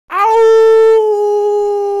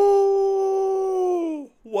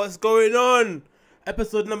What's going on?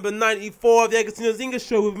 Episode number 94 of the Agostinho Zinga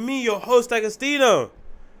show with me, your host Agostinho.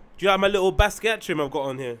 Do you like my little Basquiat trim I've got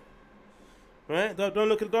on here? Right? Don't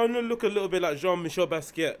look a little bit like Jean-Michel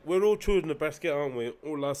Basquiat. We're all children of Basquiat, aren't we?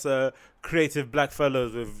 All us creative black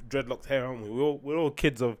fellows with dreadlocked hair, aren't we? We're all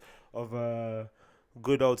kids of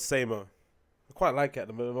good old Samo. I quite like it at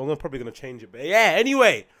the moment. I'm probably gonna change it, but yeah.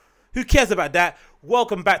 Anyway. Who cares about that?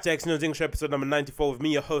 Welcome back to Agostinho Zinga Show, episode number 94 with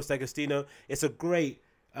me, your host, Agostinho. It's a great,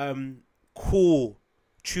 cool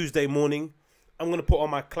Tuesday morning. I'm going to put on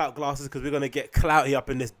my clout glasses because we're going to get clouty up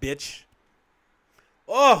in this bitch.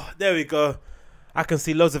 Oh, there we go. I can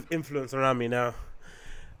see loads of influence around me now.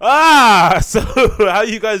 So how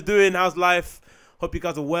you guys doing? How's life? Hope you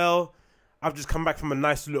guys are well. I've just come back from a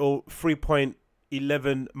nice little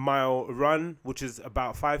 3.11 mile run, which is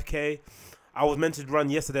about 5K. I was meant to run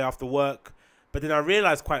yesterday after work, but then I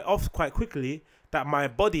realized quite quickly that my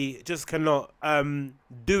body just cannot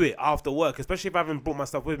do it after work, especially if I haven't brought my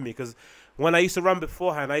stuff with me. Because when I used to run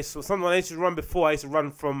beforehand, I used to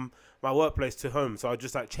run from my workplace to home. So I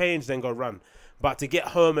just like change, then go run. But to get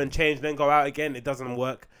home and change, then go out again, it doesn't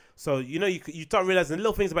work. So you start realizing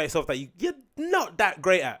little things about yourself that you're not that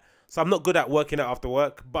great at. So I'm not good at working out after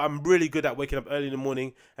work, but I'm really good at waking up early in the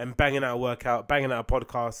morning and banging out a workout, banging out a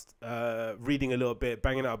podcast, reading a little bit,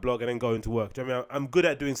 banging out a blog, and then going to work. Do you know what I mean? I'm good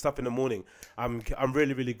at doing stuff in the morning. I'm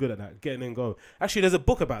really, really good at that, getting and go. Actually, there's a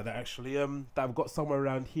book about that, actually, that I've got somewhere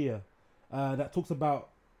around here that talks about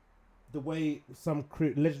the way some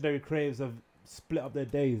legendary creatives have split up their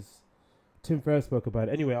days. Tim Ferriss spoke about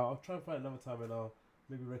it. Anyway, I'll try and find another time and I'll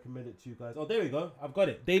maybe recommend it to you guys. Oh, there we go. I've got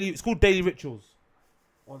it. It's called Daily Rituals.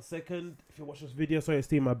 1 second. If you watch this video, sorry to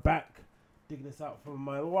see my back. Digging this out from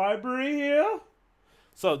my library here.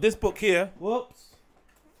 So this book here. Whoops.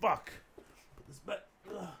 Fuck. Put this back.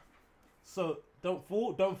 So don't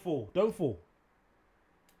fall. Don't fall. Don't fall.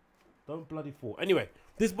 Don't bloody fall. Anyway,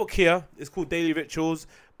 this book here is called Daily Rituals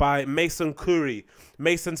by Mason Curry.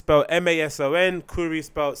 Mason spelled M-A-S-O-N. Curry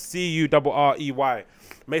spelled C-U-R-R-E-Y.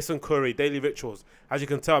 Mason Curry, Daily Rituals. As you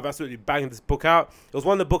can tell, I've absolutely banged this book out. It was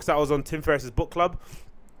one of the books that was on Tim Ferriss's book club.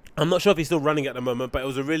 I'm not sure if he's still running at the moment, but it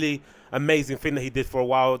was a really amazing thing that he did for a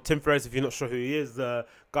while. Tim Ferriss, if you're not sure who he is, the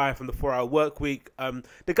guy from the 4-Hour Work Week.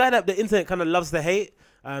 The guy that the internet kind of loves to hate.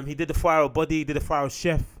 He did the 4-Hour Body, he did the 4-Hour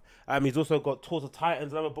Chef. He's also got Tours of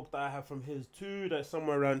Titans, another book that I have from his too, that's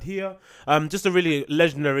somewhere around here. Just a really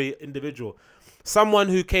legendary individual. Someone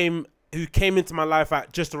who came into my life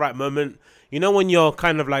at just the right moment. You know, when you're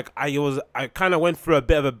kind of like, I kind of went through a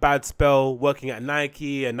bit of a bad spell working at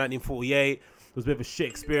Nike in 1948. It was a bit of a shit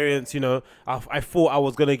experience, you know. I thought I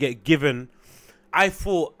was gonna get given. I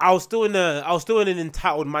thought I was still in an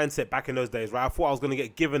entitled mindset back in those days, right? I thought I was gonna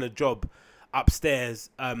get given a job upstairs,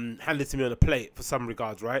 handed to me on a plate for some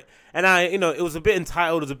regards, right? And it was a bit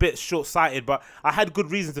entitled, it was a bit short-sighted, but I had good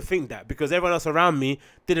reason to think that because everyone else around me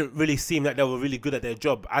didn't really seem like they were really good at their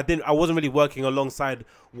job. I wasn't really working alongside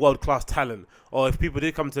world-class talent, or if people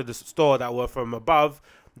did come to the store that were from above,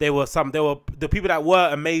 the people that were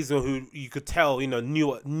amazing, who you could tell, knew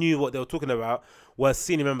what they were talking about, were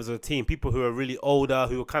senior members of the team, people who were really older,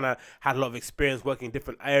 who kind of had a lot of experience working in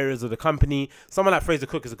different areas of the company. Someone like Fraser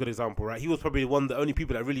Cook is a good example, right? He was probably one of the only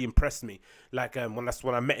people that really impressed me. Like when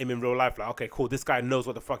I met him in real life, like, okay, cool, this guy knows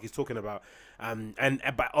what the fuck he's talking about.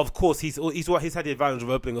 But of course, he's had the advantage of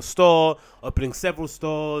opening a store, opening several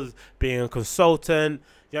stores, being a consultant.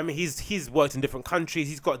 You know what I mean? He's worked in different countries.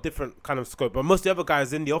 He's got a different kind of scope. But most of the other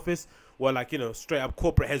guys in the office were like, straight up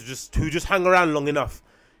corporate heads who just hung around long enough.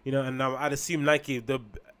 And I'd assume Nike,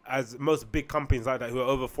 as most big companies like that who are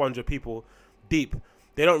over 400 people deep,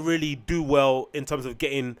 they don't really do well in terms of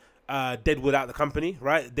getting deadwood out of the company,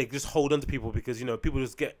 right? They just hold on to people because, people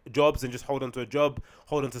just get jobs and just hold on to a job,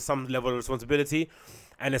 hold on to some level of responsibility.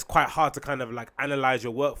 And it's quite hard to kind of like analyze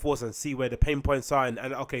your workforce and see where the pain points are. And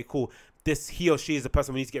okay, cool. He or she is the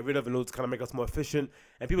person we need to get rid of in order to kind of make us more efficient.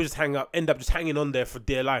 And people just end up just hanging on there for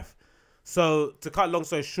dear life. So to cut a long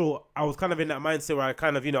story short, I was kind of in that mindset where I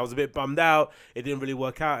kind of, I was a bit bummed out. It didn't really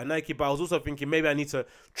work out at Nike, but I was also thinking maybe I need to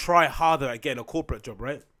try harder at getting a corporate job,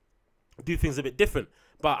 right? Do things a bit different.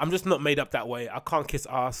 But I'm just not made up that way. I can't kiss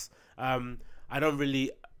ass. I'm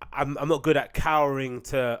not good at cowering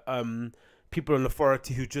to people in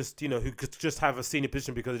authority who just, who could just have a senior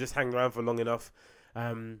position because they just hang around for long enough.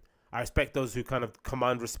 I respect those who kind of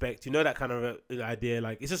command respect. That kind of idea.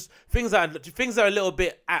 Like, it's just things are a little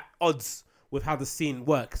bit at odds with how the scene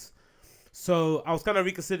works. So I was kind of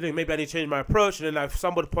reconsidering maybe I need to change my approach, and then I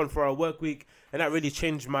stumbled upon 4-Hour Work Week, and that really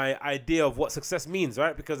changed my idea of what success means,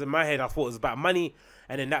 right? Because in my head I thought it was about money,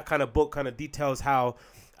 and then that kind of book kind of details how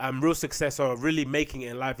real success or really making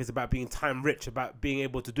it in life is about being time rich, about being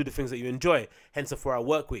able to do the things that you enjoy. Hence a 4-hour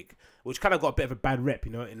work week, which kind of got a bit of a bad rep,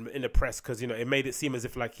 you know, in the press, because, you know, it made it seem as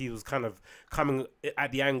if like he was kind of coming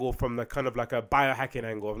at the angle from the kind of like a biohacking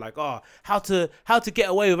angle of like, oh, how to get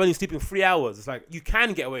away with only sleeping 3 hours. It's like, you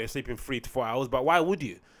can get away with sleeping 3 to 4 hours, but why would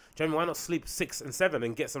you? Do you know what I mean? Why not sleep 6 and 7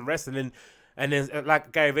 and get some rest? And then,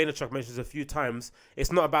 like Gary Vaynerchuk mentions a few times,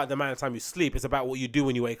 it's not about the amount of time you sleep. It's about what you do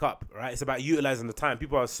when you wake up, right? It's about utilizing the time.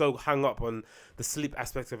 People are so hung up on the sleep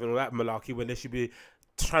aspect of it and all that malarkey, when they should be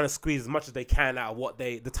trying to squeeze as much as they can out of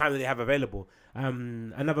the time that they have available.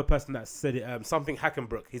 Another person that said it, something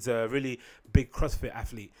Hackenbrook. He's a really big CrossFit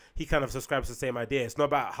athlete. He kind of subscribes to the same idea. It's not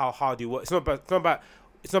about how hard you work. It's not about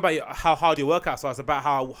how hard your workouts are. It's about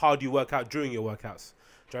how hard you work out during your workouts.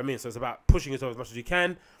 Do you know what I mean? So it's about pushing yourself as much as you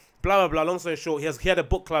can. Blah, blah, blah. Long story short, he had a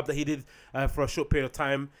book club that he did for a short period of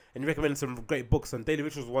time, and he recommended some great books. And Daily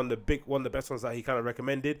Rituals was one of the best ones that he kind of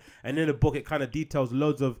recommended. And in the book, it kind of details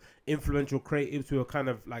loads of influential creatives who are kind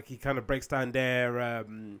of like, he kind of breaks down their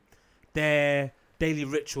daily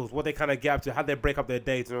rituals, what they kind of get up to, how they break up their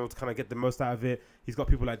days in order to kind of get the most out of it. He's got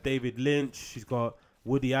people like David Lynch. He's got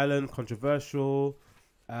Woody Allen, controversial.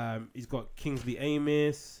 He's got Kingsley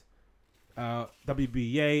Amis, W.B.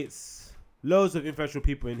 Yeats. Loads of influential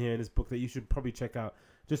people in here in this book that you should probably check out.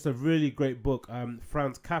 Just a really great book.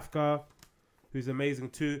 Franz Kafka, who's amazing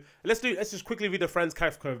too. Let's just quickly read the Franz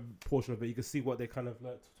Kafka portion of it. You can see what they kind of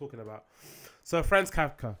like talking about. So Franz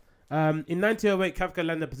Kafka. In 1908, Kafka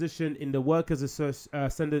landed a position in the Workers'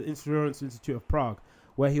 Ascendant Insurance Institute of Prague,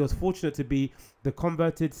 where he was fortunate to be the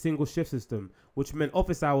converted single shift system, which meant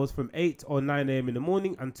office hours from 8 or 9 a.m. in the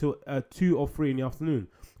morning until 2 or 3 in the afternoon.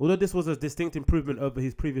 Although this was a distinct improvement over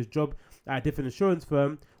his previous job at a different insurance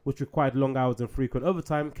firm, which required long hours and frequent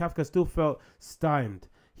overtime, Kafka still felt stymied.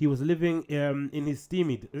 He was living in his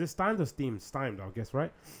steamed, is it stymied or steamed? Stymied, I guess,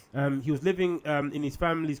 right? He was living in his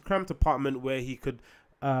family's cramped apartment where he could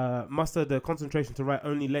muster the concentration to write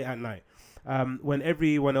only late at night, when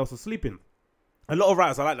everyone else was sleeping. A lot of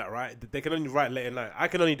writers are like that, right? They can only write late at night. I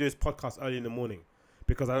can only do this podcast early in the morning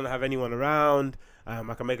because I don't have anyone around.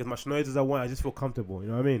 I can make as much noise as I want. I just feel comfortable. You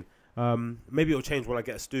know what I mean? Maybe it'll change when I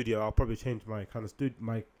get a studio. I'll probably change my kind of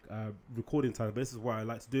recording time. But this is why I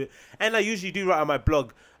like to do it. And I usually do write on my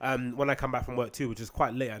blog when I come back from work too, which is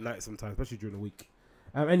quite late at night sometimes, especially during the week.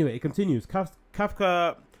 Anyway, it continues.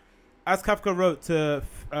 Kafka wrote to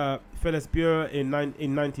Phyllis Buer in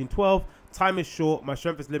 1912. Time is short. My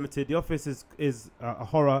strength is limited. The office is a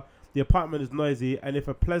horror. The apartment is noisy. And if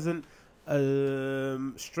a pleasant,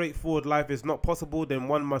 straightforward life is not possible, then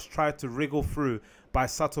one must try to wriggle through by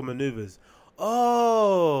subtle maneuvers.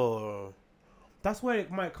 Oh, that's where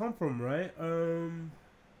it might come from, right?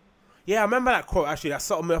 Yeah, I remember that quote actually. That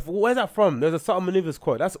subtle. Where's that from? There's a subtle maneuvers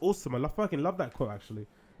quote. That's awesome. I fucking love that quote actually.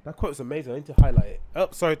 That quote's amazing. I need to highlight it. Oh,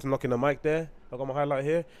 sorry to knock in the mic there. I got my highlight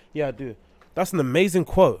here. Yeah, I do. That's an amazing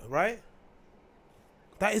quote, right?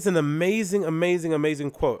 That is an amazing, amazing,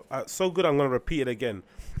 amazing quote. So good, I'm going to repeat it again.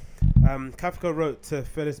 Kafka wrote to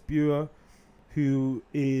Phyllis Buer, who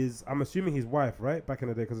is, I'm assuming his wife, right? Back in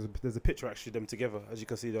the day, because there's a picture actually of them together, as you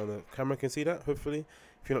can see on the camera. Can see that, hopefully.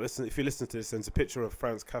 If you're listening to this, there's a picture of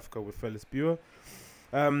Franz Kafka with Phyllis Buer.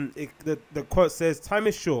 The quote says, "Time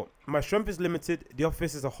is short. My strength is limited. The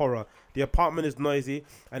office is a horror. The apartment is noisy.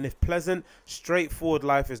 And if pleasant, straightforward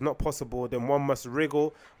life is not possible, then one must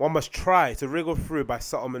try to wriggle through by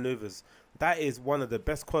subtle maneuvers." That is one of the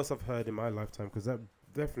best quotes I've heard in my lifetime, because that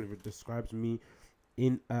definitely describes me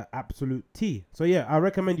in absolute T. So yeah, I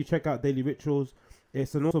recommend you check out Daily Rituals.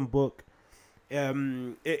 It's an awesome book.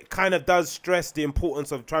 It kind of does stress the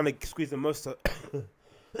importance of trying to squeeze the most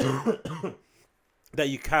that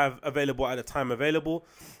you have available at the time available,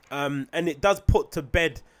 and it does put to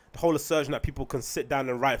bed the whole assertion that people can sit down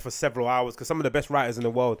and write for several hours, because some of the best writers in the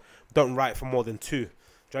world don't write for more than 2. Do you know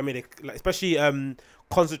what I mean? Especially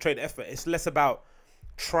concentrated effort. It's less about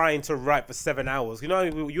trying to write for 7 hours. You know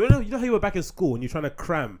how you were back in school and you're trying to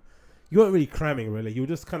cram. You weren't really cramming, really. You were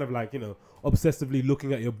just kind of like, obsessively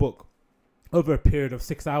looking at your book over a period of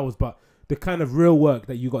 6 hours, but the kind of real work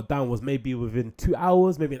that you got done was maybe within 2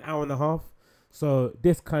 hours, maybe an hour and a half. So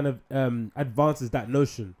this kind of advances that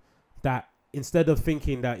notion that instead of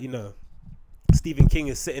thinking that, Stephen King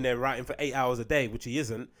is sitting there writing for 8 hours a day, which he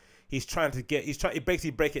isn't, he's trying to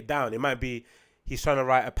basically break it down. It might be he's trying to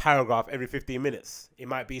write a paragraph every 15 minutes. It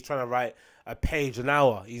might be he's trying to write a page an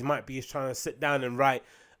hour. He's trying to sit down and write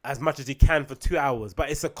as much as he can for 2 hours. But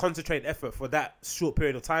it's a concentrated effort for that short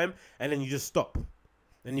period of time, and then you just stop.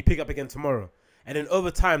 And you pick up again tomorrow. And then over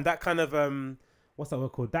time, that kind of... what's that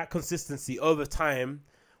word called? That consistency over time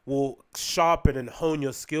will sharpen and hone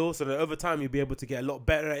your skills, so that over time you'll be able to get a lot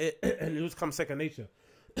better at it, and it'll just come second nature.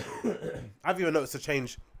 I've even noticed a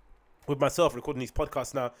change with myself recording these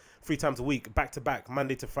podcasts now 3 times a week, back to back,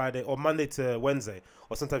 Monday to Friday, or Monday to Wednesday,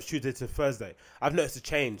 or sometimes Tuesday to Thursday. I've noticed a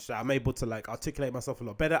change that I'm able to like articulate myself a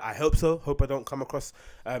lot better. I hope so. Hope I don't come across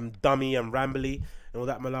dummy and rambly and all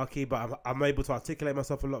that malarkey, but I'm able to articulate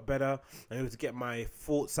myself a lot better. I'm able to get my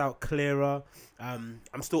thoughts out clearer. I'm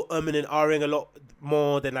still umming and ahhing a lot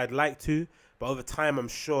more than I'd like to, but over time I'm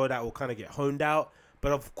sure that will kind of get honed out.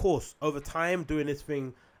 But of course, over time, doing this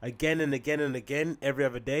thing again and again and again every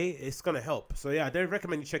other day, it's gonna help. So yeah, I do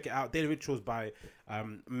recommend you check it out. Daily Rituals by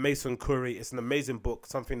Mason Curry. It's an amazing book,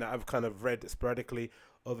 something that I've kind of read sporadically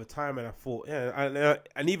over time, and I thought, yeah,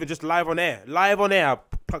 and even just live on air, I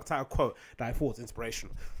plucked out a quote that I thought was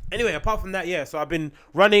inspirational. Anyway, apart from that, yeah, so I've been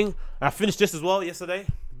running. I finished this as well yesterday,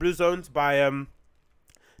 Blue Zones by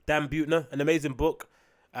Dan Buettner, an amazing book.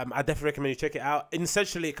 I definitely recommend you check it out. And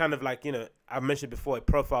essentially, it kind of like, you know, I mentioned before, it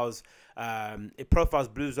profiles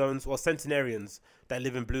blue zones or centenarians that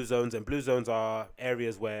live in blue zones, and blue zones are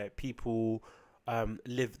areas where people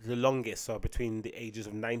live the longest, so between the ages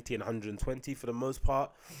of 90 and 120 for the most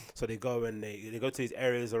part. So they go and they go to these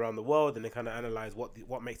areas around the world, and they kind of analyze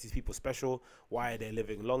what makes these people special, why they're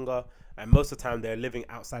living longer, and most of the time they're living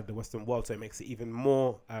outside the Western world, so it makes it even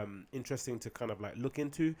more interesting to kind of like look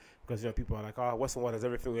into, because, you know, people are like, oh, Western world has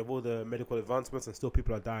everything, we have all the medical advancements, and still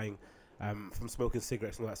people are dying from smoking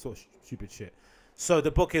cigarettes and all that sort of stupid shit. So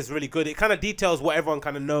the book is really good. It kind of details what everyone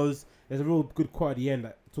kind of knows. There's a real good quote at the end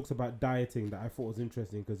that talks about dieting that I thought was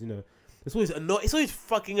interesting, because, you know, it's always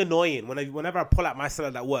fucking annoying whenever I pull out my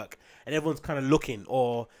salad at work and everyone's kind of looking,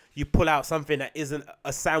 or you pull out something that isn't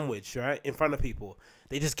a sandwich, right, in front of people.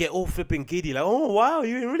 They just get all flipping giddy, like, oh wow,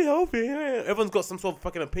 you're really healthy. Everyone's got some sort of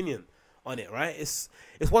fucking opinion on it, right? It's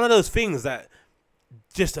one of those things that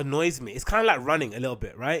just annoys me. It's kind of like running a little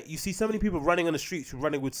bit, right? You see so many people running on the streets,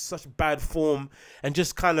 running with such bad form and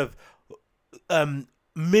just kind of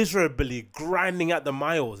miserably grinding out the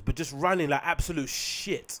miles, but just running like absolute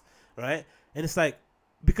shit, right? And it's like,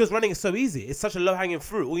 because running is so easy, it's such a low-hanging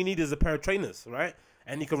fruit. All you need is a pair of trainers, right?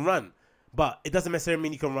 And you can run. But it doesn't necessarily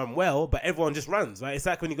mean you can run well, but everyone just runs, right? It's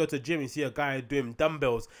like when you go to the gym, you see a guy doing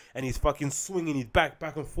dumbbells and he's fucking swinging his back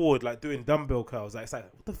and forward, like doing dumbbell curls. Like, it's like,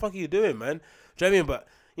 what the fuck are you doing, man? Do you know what I mean? But,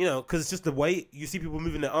 you know, because it's just the weight. You see people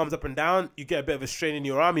moving their arms up and down, you get a bit of a strain in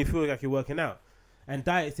your arm, you feel like you're working out. And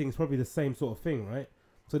dieting is probably the same sort of thing, right?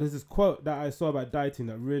 So there's this quote that I saw about dieting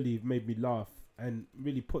that really made me laugh and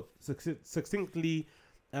really succinctly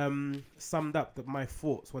summed up my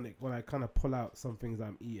thoughts when I kind of pull out some things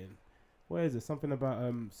I'm eating. Where is it? Something about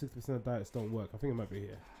 60% of diets don't work. I think it might be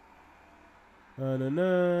here.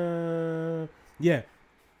 Yeah.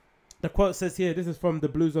 The quote says here, this is from The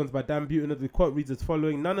Blue Zones by Dan Buettner. The quote reads as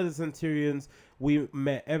following: none of the centurions we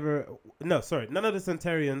met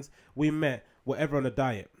were ever on a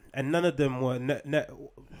diet. And none of them were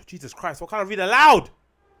Jesus Christ, what can't I read aloud?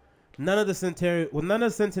 None of the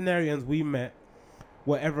centenarians we met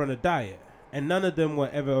were ever on a diet, and none of them were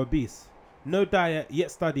ever obese. No diet yet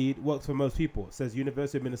studied works for most people, says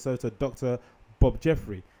University of Minnesota Dr. Bob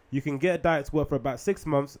Jeffree. You can get a diet to work for about 6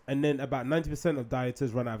 months, and then about 90% of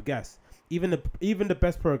dieters run out of gas. Even the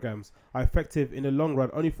best programs are effective in the long run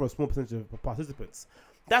only for a small percentage of participants.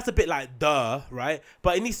 That's a bit like duh, right?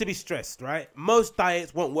 But it needs to be stressed, right? Most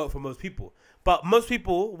diets won't work for most people. But most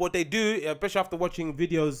people, what they do, especially after watching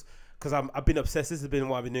videos, because I've been obsessed. This has been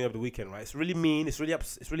what I've been doing over the weekend, right? It's really mean. It's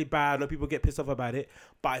really bad. I know people get pissed off about it,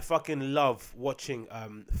 but I fucking love watching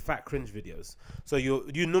fat cringe videos. So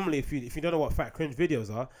you normally, if you don't know what fat cringe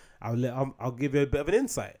videos are, I'll give you a bit of an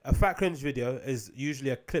insight. A fat cringe video is usually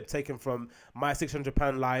a clip taken from My 600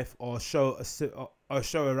 Pound Life or a show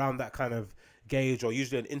around that kind of gauge, or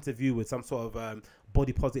usually an interview with some sort of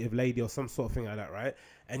body positive lady or some sort of thing like that, right?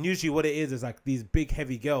 And usually what it is like these big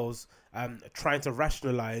heavy girls trying to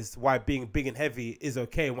rationalize why being big and heavy is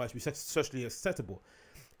okay and why it should be socially acceptable.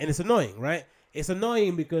 And it's annoying, right? It's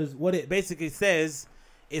annoying because what it basically says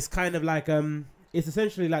is kind of like it's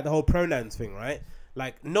essentially like the whole pronouns thing, right?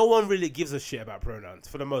 Like, no one really gives a shit about pronouns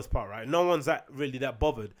for the most part, right? No one's really that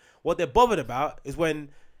bothered. What they're bothered about is when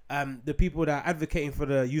the people that are advocating for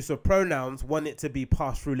the use of pronouns want it to be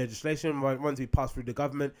passed through legislation, want it to be passed through the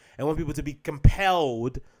government, and want people to be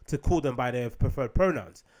compelled to call them by their preferred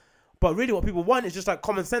pronouns. But really what people want is just like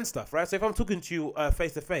common sense stuff, right? So if I'm talking to you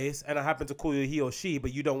face to face and I happen to call you he or she,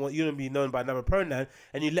 but you don't want to be known by another pronoun,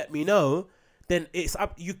 and you let me know, then it's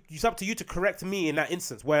up to you to correct me in that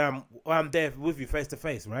instance where I'm there with you face to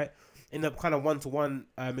face, right? in a kind of one-to-one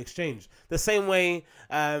exchange. The same way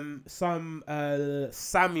some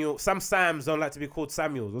Sams don't like to be called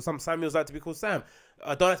Samuels, or some Samuels like to be called Sam.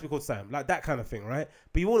 Don't like to be called Sam, like that kind of thing, right?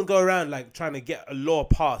 But you wouldn't go around like trying to get a law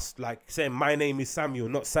passed, like saying my name is Samuel,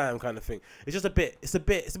 not Sam, kind of thing. It's just a bit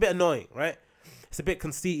annoying, right? It's a bit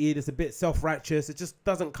conceited. It's a bit self-righteous. It just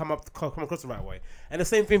doesn't come across the right way. And the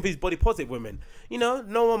same thing for these body positive women. You know,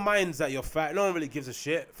 no one minds that you're fat. No one really gives a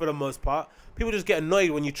shit for the most part. People just get annoyed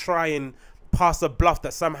when you try and pass a bluff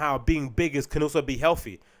that somehow being big can also be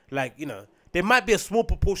healthy. Like, you know, there might be a small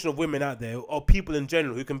proportion of women out there, or people in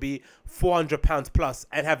general, who can be 400 pounds plus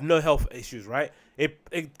and have no health issues, right?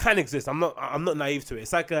 It can exist. I'm not naive to it.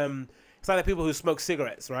 It's like the people who smoke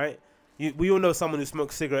cigarettes, right? We all know someone who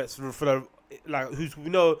smokes cigarettes we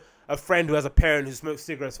know a friend who has a parent who smokes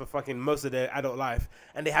cigarettes for fucking most of their adult life,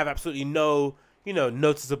 and they have absolutely no, you know,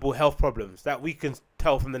 noticeable health problems that we can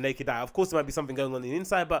tell from the naked eye. Of course, there might be something going on the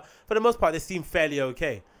inside, but for the most part, they seem fairly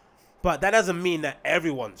okay. But that doesn't mean that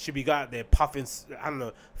everyone should be out there puffing, I don't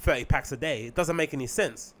know, 30 packs a day. It doesn't make any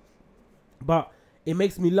sense. But it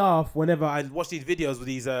makes me laugh whenever I watch these videos with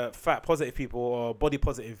these fat positive people or body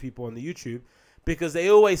positive people on the YouTube, because they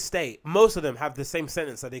always state, most of them have the same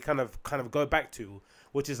sentence that they kind of go back to,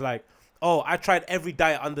 which is like, oh, I tried every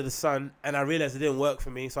diet under the sun and I realized it didn't work for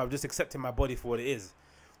me, so I'm just accepting my body for what it is.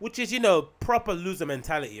 Which is, you know, proper loser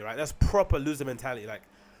mentality, right? That's proper loser mentality. Like,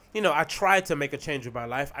 you know, I tried to make a change with my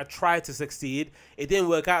life. I tried to succeed. It didn't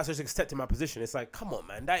work out, so just accepting my position. It's like, come on,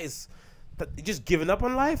 man. You're just giving up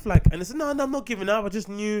on life? Like, and it's, no, I'm not giving up. I just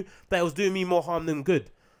knew that it was doing me more harm than good.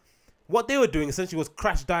 What they were doing essentially was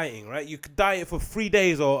crash dieting, right? You could diet for 3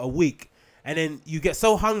 days or a week, and then you get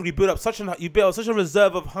so hungry, you build up such a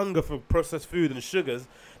reserve of hunger for processed food and sugars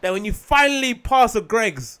that when you finally pass a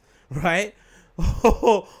Greg's, right,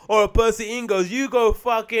 or a Percy Ingos, you go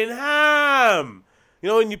fucking ham. You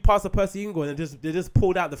know, when you pass a Percy Ingo and they just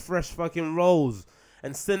pulled out the fresh fucking rolls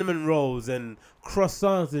and cinnamon rolls and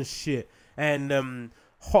croissants and shit and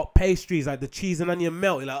hot pastries like the cheese and onion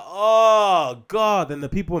melt. You're like, oh god! And the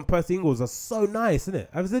people in Percy Ingles are so nice, isn't it?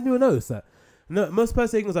 Has anyone noticed that? No, most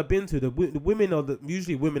Percy Ingles I've been to, the women are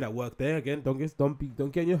usually women that work there. Again, don't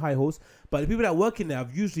get in your high horse. But the people that work in there are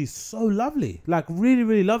usually so lovely, like really,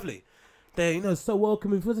 really lovely. They're, you know, so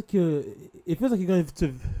welcoming. It feels like you're going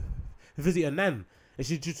to visit your nan, and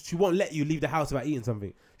she won't let you leave the house without eating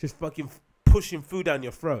something. Just fucking pushing food down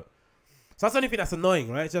your throat. So that's the only thing that's annoying,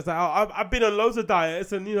 right? It's just like, I've been on loads of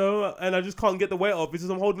diets and, you know, and I just can't get the weight off because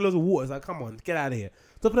I'm holding loads of water. It's like, come on, get out of here.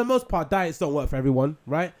 So for the most part, diets don't work for everyone,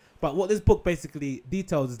 right? But what this book basically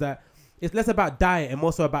details is that it's less about diet and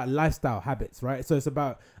more so about lifestyle habits, right? So it's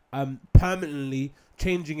about permanently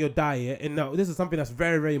changing your diet. And now this is something that's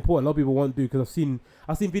very, very important. A lot of people won't do, because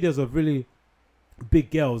I've seen videos of really big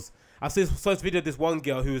girls. I saw this video of this one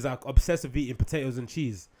girl who was like obsessed with eating potatoes and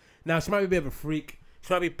cheese. Now, she might be a bit of a freak.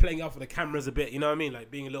 She might be playing out for the cameras a bit, you know what I mean? Like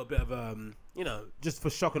being a little bit of, you know, just for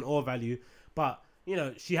shock and awe value. But, you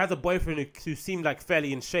know, she has a boyfriend who seemed like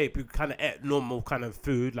fairly in shape, who kind of ate normal kind of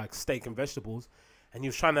food, like steak and vegetables. And he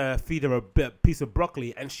was trying to feed her a piece of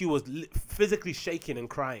broccoli, and she was physically shaking and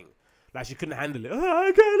crying. Like she couldn't handle it. Oh,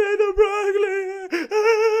 I can't eat the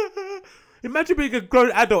broccoli. Imagine being a grown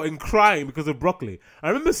adult and crying because of broccoli. I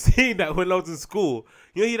remember seeing that when I was in school.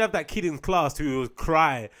 You know, you'd have that kid in class who would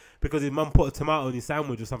cry because his mum put a tomato in his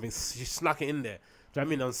sandwich or something. She snuck it in there. Do you know what I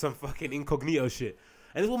mean? On some fucking incognito shit.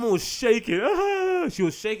 And this woman was shaking. She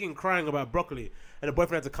was shaking, crying about broccoli. And the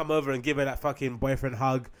boyfriend had to come over and give her that fucking boyfriend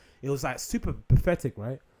hug. It was like super pathetic,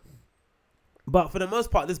 right? But for the most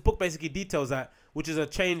part, this book basically details that, which is a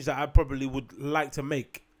change that I probably would like to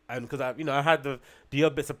make. And because I had the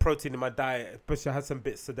other bits of protein in my diet, especially I had some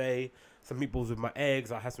bits today, some meatballs with my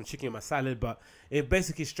eggs, I had some chicken in my salad, but it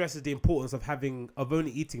basically stresses the importance of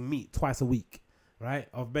only eating meat twice a week, right?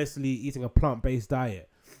 Of basically eating a plant-based diet.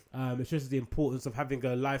 It stresses the importance of having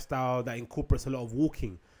a lifestyle that incorporates a lot of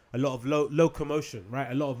walking, a lot of locomotion,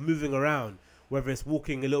 right? A lot of moving around, whether it's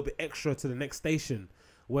walking a little bit extra to the next station,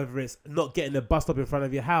 whether it's not getting the bus stop in front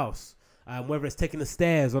of your house, whether it's taking the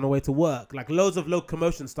stairs on the way to work, like loads of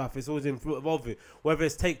locomotion stuff is always involving. Whether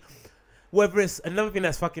it's another thing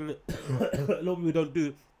that's fucking a lot of people don't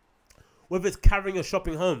do, whether it's carrying your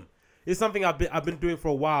shopping home. It's something I've been doing for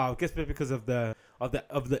a while. I guess because of the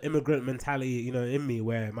immigrant mentality, you know, in me,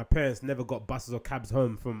 where my parents never got buses or cabs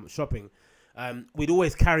home from shopping. We'd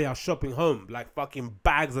always carry our shopping home, like fucking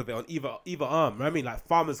bags of it on either arm. You know what I mean? Like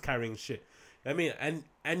farmers carrying shit. I mean,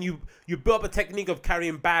 and you build up a technique of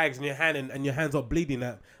carrying bags in your hand and your hands are bleeding.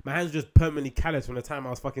 That my hands were just permanently callous from the time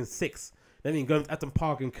I was fucking 6. Then you going to Atom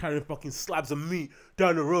Park and carrying fucking slabs of meat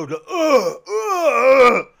down the road. Like, do you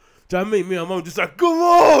know what I mean? Me and my mom just like, come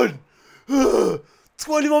on,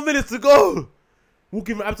 20 more minutes to go.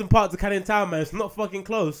 Walking from Abington Park to Canning Town, man, it's not fucking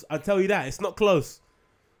close. I'll tell you that. It's not close.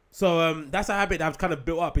 So that's a habit that I've kind of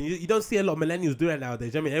built up. And you don't see a lot of millennials do that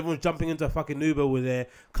nowadays. I mean, everyone's jumping into a fucking Uber with a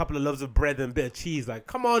couple of loaves of bread and a bit of cheese. Like,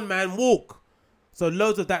 come on, man, walk. So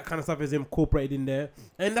loads of that kind of stuff is incorporated in there.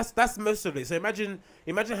 And that's most of it. So imagine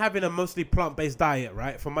having a mostly plant-based diet,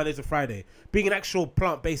 right? From Monday to Friday. Being an actual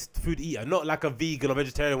plant-based food eater. Not like a vegan or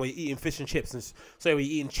vegetarian where you're eating fish and chips. And so you're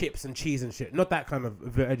eating chips and cheese and shit. Not that kind of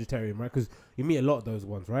vegetarian, right? Because you meet a lot of those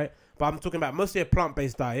ones, right? But I'm talking about mostly a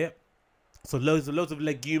plant-based diet. So loads of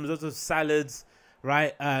legumes, loads of salads,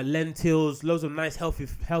 right? Lentils, loads of nice healthy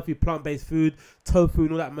plant-based food, tofu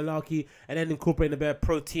and all that malarkey, and then incorporating a bit of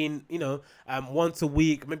protein, you know, once a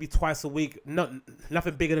week, maybe twice a week. Nothing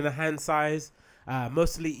bigger than a hand size.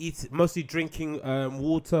 Mostly drinking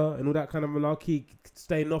water and all that kind of malarkey,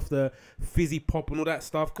 staying off the fizzy pop and all that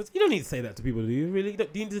stuff. Because you don't need to say that to people, do you? Really? Do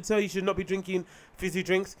you need to tell you should not be drinking fizzy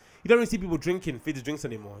drinks? You don't really see people drinking fizzy drinks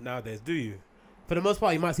anymore nowadays, do you? For the most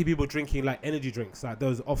part, you might see people drinking like energy drinks, like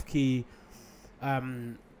those off-key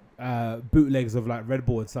bootlegs of like Red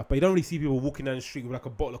Bull and stuff. But you don't really see people walking down the street with like a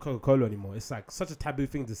bottle of Coca-Cola anymore. It's like such a taboo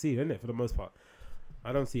thing to see, isn't it? For the most part,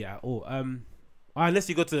 I don't see it at all. Unless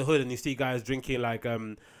you go to the hood and you see guys drinking like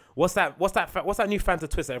what's that new Fanta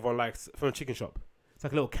twist that everyone likes from a chicken shop? It's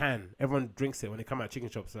like a little can. Everyone drinks it when they come out of chicken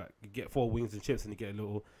shops. Like you get 4 wings and chips and you get a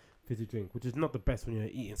little fizzy drink, which is not the best when you're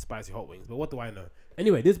eating spicy hot wings, but what do I know?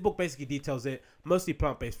 Anyway, this book basically details it. Mostly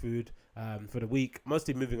plant-based food for the week,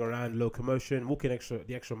 mostly moving around, low commotion, walking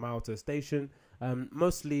the extra mile to a station,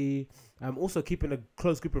 mostly also keeping a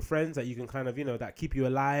close group of friends that you can kind of, you know, that keep you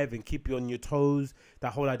alive and keep you on your toes.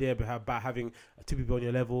 That whole idea about having 2 people on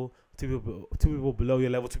your level, two people below your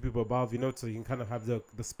level, 2 people above, you know, so you can kind of have the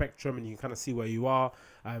spectrum and you can kind of see where you are.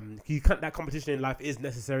 That competition in life is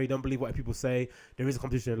necessary. Don't believe what people say. There is a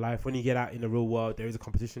competition in life. When you get out in the real world, there is a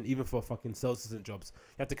competition, even for fucking sales assistant jobs.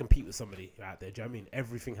 You have to compete with somebody out there. Do you know what I mean?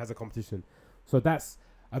 Everything has a competition. So that's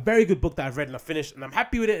a very good book that I've read and I finished, and I'm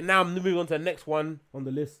happy with it. And now I'm moving on to the next one on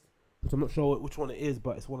the list, which I'm not sure which one it is,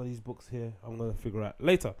 but it's one of these books here. I'm going to figure out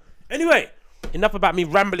later. Anyway, enough about me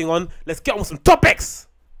rambling on. Let's get on with some topics.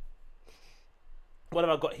 What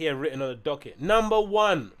have I got here written on the docket? Number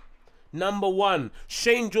one.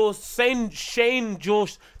 Shane Dawson.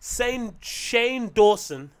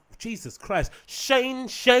 Jesus Christ. Shane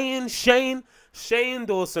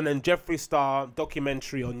Dawson and Jeffree Star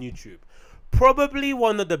documentary on YouTube. Probably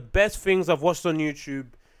one of the best things I've watched on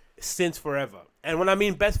YouTube since forever. And when I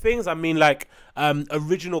mean best things, I mean like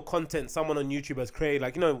original content someone on YouTube has created.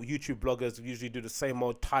 Like, you know, YouTube bloggers usually do the same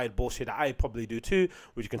old tired bullshit that I probably do too,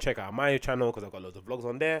 which you can check out on my channel because I've got loads of vlogs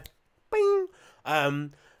on there. Bing!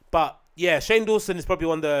 But yeah, Shane Dawson is probably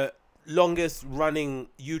one of the longest running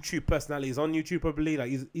YouTube personalities on YouTube, probably.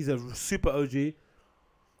 Like he's a super OG.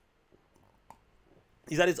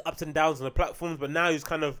 He's had his ups and downs on the platforms, but now he's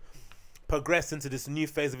kind of progressed into this new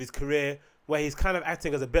phase of his career where he's kind of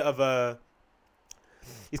acting as a bit of a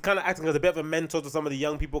mentor to some of the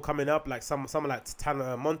young people coming up, like someone like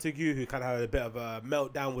Tana Montague, who kind of had a bit of a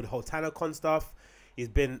meltdown with the whole TanaCon stuff.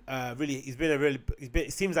 It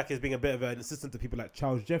seems like he's being a bit of an assistant to people like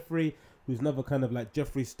Charles Jeffrey, who's another kind of like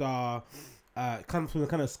Jeffree Star, comes from the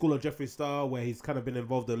kind of school of Jeffree Star, where he's kind of been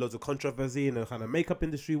involved in loads of controversy in the kind of makeup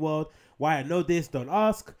industry world. Why I know this, don't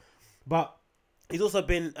ask. But he's also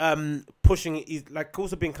been pushing. He's like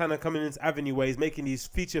also been kind of coming in this avenue where he's making these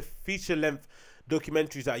feature length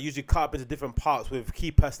documentaries that are usually cut up into different parts with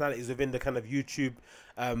key personalities within the kind of YouTube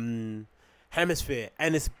hemisphere.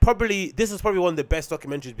 And this is probably one of the best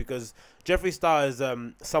documentaries because Jeffree Star is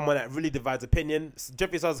someone that really divides opinion.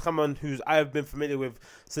 Jeffree Star is someone who's I've been familiar with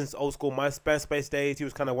since old school MySpace days. He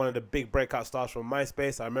was kind of one of the big breakout stars from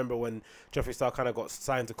MySpace. I remember when Jeffree Star kind of got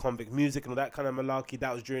signed to Convict Music and all that kind of malarkey.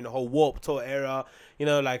 That was during the whole Warped Tour era. You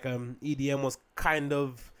know, like EDM was kind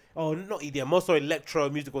of, oh, not EDM, most of electro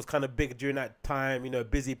music was kind of big during that time. You know,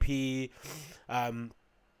 Busy P,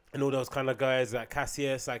 and all those kind of guys like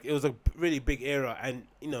Cassius. Like, it was a really big era, and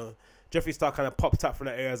you know, Jeffree Star kind of popped up from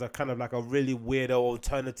that era as a kind of like a really weirdo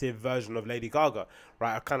alternative version of Lady Gaga,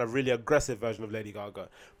 right? A kind of really aggressive version of Lady Gaga,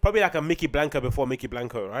 probably like a Mickey Blanco before Mickey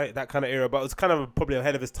Blanco, right? That kind of era, but it was kind of probably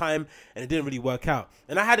ahead of his time, and it didn't really work out.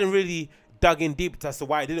 And I hadn't really dug in deep as to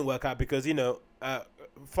why it didn't work out, because, you know,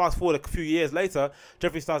 fast forward a few years later,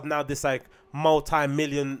 Jeffree Star's now this like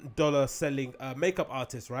multi-million-dollar selling makeup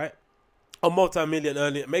artist, right? A multi-million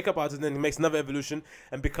earning makeup artist, and then he makes another evolution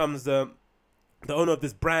and becomes the owner of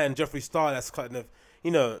this brand, Jeffree Star, that's kind of, you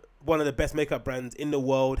know, one of the best makeup brands in the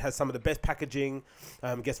world, has some of the best packaging,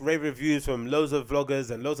 gets rave reviews from loads of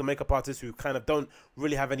vloggers and loads of makeup artists who kind of don't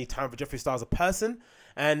really have any time for Jeffree Star as a person.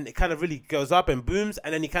 And it kind of really goes up and booms,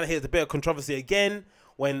 and then he kind of hits a bit of controversy again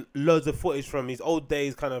when loads of footage from his old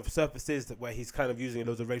days kind of surfaces, where he's kind of using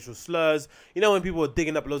loads of racial slurs. You know, when people were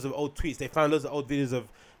digging up loads of old tweets, they found loads of old videos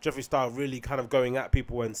of Jeffree Star really kind of going at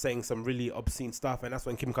people and saying some really obscene stuff, and that's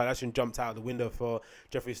when Kim Kardashian jumped out the window for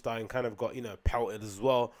Jeffree Star and kind of got, you know, pelted as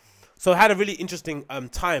well. So I had a really interesting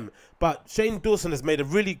time. But Shane Dawson has made a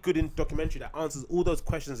really good documentary that answers all those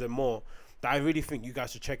questions and more that I really think you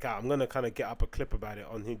guys should check out. I'm going to kind of get up a clip about it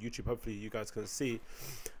on YouTube. Hopefully you guys can see.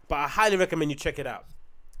 But I highly recommend you check it out.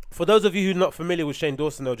 For those of you who are not familiar with Shane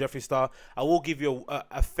Dawson or Jeffree Star, I will give you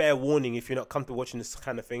a fair warning if you're not comfortable watching this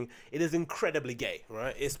kind of thing. It is incredibly gay,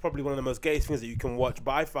 right? It's probably one of the most gayest things that you can watch,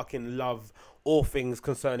 but I fucking love all things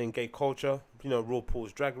concerning gay culture. You know,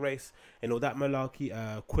 RuPaul's Drag Race and all that malarkey.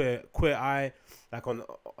 Queer Eye, like on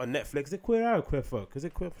Netflix. Is it Queer Eye or Queer Folk? Is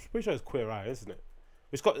it Queer? I'm pretty sure it's Queer Eye, isn't it?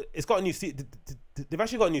 It's got a new season. They've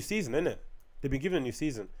actually got a new season, isn't it? They've been given a new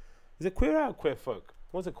season. Is it Queer Eye or Queer Folk?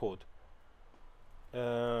 What's it called?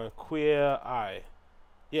 Queer Eye.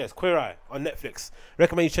 Yes, Queer Eye on Netflix.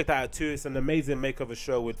 Recommend you check that out too. It's an amazing makeover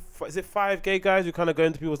show with, is it 5 gay guys who kind of go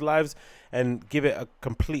into people's lives and give it a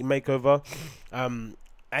complete makeover. And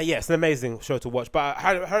yeah, it's an amazing show to watch. But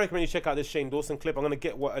I recommend you check out this Shane Dawson clip. I'm gonna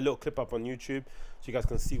get a little clip up on YouTube so you guys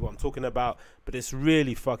can see what I'm talking about. But it's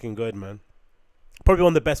really fucking good, man. Probably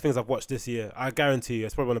one of the best things I've watched this year. I guarantee you,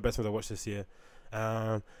 it's probably one of the best things I've watched this year.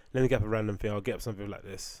 Let me get up a random thing. I'll get up something like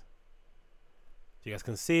this. So you guys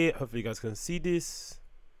can see it. Hopefully you guys can see this.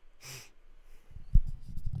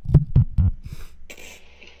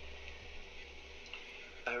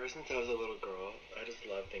 Ever since I was a little girl, I just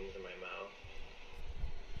love things in my mouth.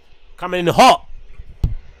 Coming in hot.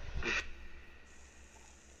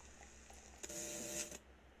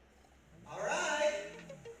 Alright.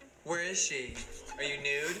 Where is she? Are you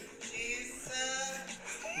nude? She's,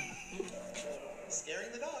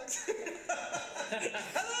 scaring the dogs.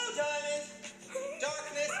 Hello, Diamond.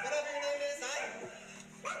 Darkness, whatever your name is.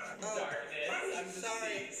 Darkness. I'm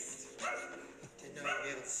sorry. Didn't know you'd be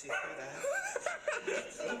able to see through that.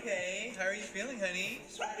 Okay. How are you feeling, honey?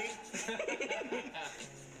 Sweaty.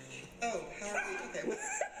 Oh, how are we? Okay.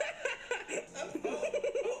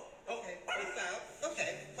 Okay. Peace out.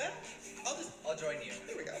 Okay. Well, I'll join you.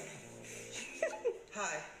 Here we go.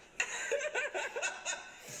 Hi.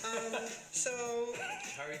 So...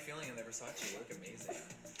 How are you feeling in the Versace? You look amazing.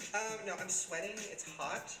 No, I'm sweating. It's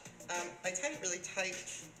hot. I tied it really tight.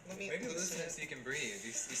 Maybe loosen it so you can breathe.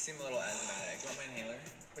 You seem a little asthmatic. Do you want my inhaler?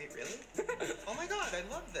 Wait, really? Oh my god, I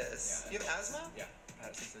love this. Yeah, you have asthma? Yeah, I've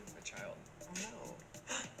had it since a child. Oh no.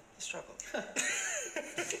 The struggle.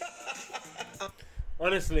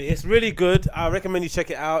 Honestly, it's really good. I recommend you check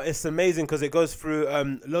it out. It's amazing because it goes through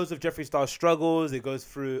loads of Jeffree Star's struggles. It goes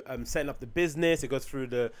through setting up the business. It goes through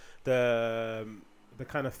the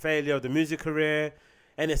kind of failure of the music career.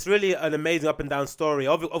 And it's really an amazing up and down story.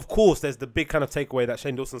 Of course, there's the big kind of takeaway that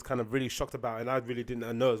Shane Dawson's kind of really shocked about, and I really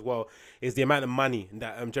didn't know as well, is the amount of money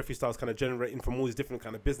that Jeffree Star's kind of generating from all these different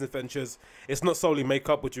kind of business ventures. It's not solely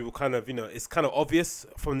makeup, which you will kind of, you know, it's kind of obvious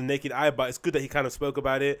from the naked eye, but it's good that he kind of spoke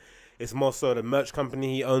about it. It's more so the merch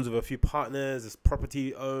company he owns with a few partners, this property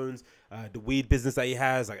he owns, the weed business that he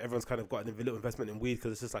has. Like, everyone's kind of got a little investment in weed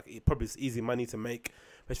because it's just like, probably it's easy money to make,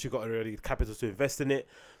 especially if you've got already capital to invest in it.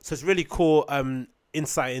 So it's really cool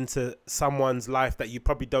insight into someone's life that you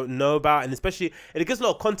probably don't know about, and especially it gives a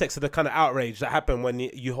lot of context to the kind of outrage that happened when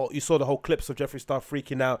you saw the whole clips of Jeffree Star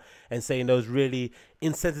freaking out and saying those really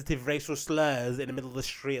insensitive racial slurs in the middle of the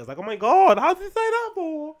street. I was like, oh my god, how did he say that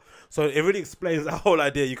for? So it really explains the whole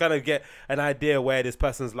idea. You kind of get an idea where this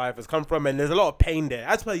person's life has come from, and there's a lot of pain there,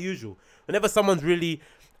 as per usual. Whenever someone's really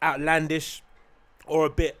outlandish or a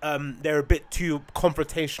bit they're a bit too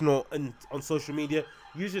confrontational on social media,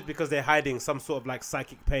 usually it's because they're hiding some sort of like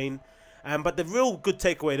psychic pain. But the real good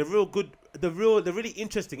takeaway, the really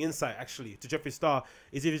interesting insight actually to Jeffree Star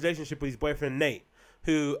is his relationship with his boyfriend Nate,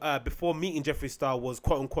 who before meeting Jeffree Star was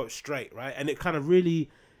quote unquote straight, right? And it kind of really,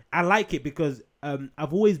 I like it because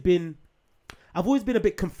I've always been a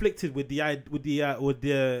bit conflicted with the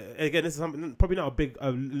again, this is something probably not a big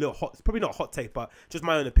little hot, it's probably not a hot take, but just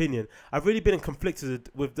my own opinion. I've really been conflicted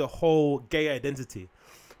with the whole gay identity.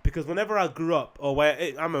 Because whenever I grew up, or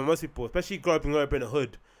I mean, most people, especially growing up in a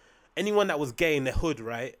hood, anyone that was gay in the hood,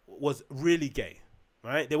 right, was really gay,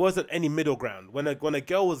 right? There wasn't any middle ground. When a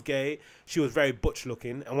girl was gay, she was very butch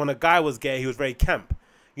looking, and when a guy was gay, he was very camp.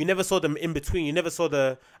 You never saw them in between. You never saw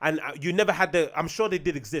you never had I'm sure they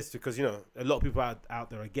did exist because, you know, a lot of people out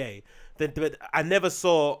there are gay. But I never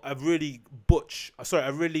saw a really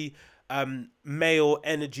a really male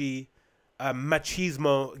energy,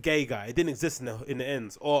 machismo gay guy. It didn't exist in the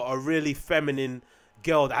ends. Or a really feminine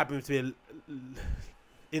girl that happened to be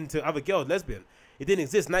into other girls, lesbian. It didn't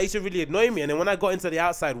exist. Now, it used to really annoy me. And then when I got into the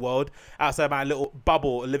outside world, outside my little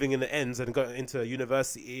bubble living in the ends and got into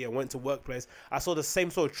university and went to workplace, I saw the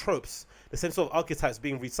same sort of tropes, the same sort of archetypes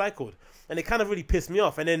being recycled. And it kind of really pissed me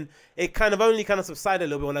off. And then it kind of only subsided a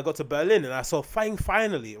little bit when I got to Berlin. And I saw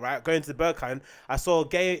finally, right, going to Berghain, I saw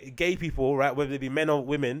gay people, right, whether they be men or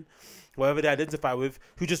women, whatever they identify with,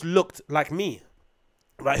 who just looked like me,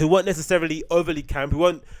 right, who weren't necessarily overly camp, who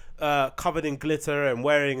weren't covered in glitter and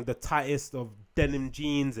wearing the tightest of denim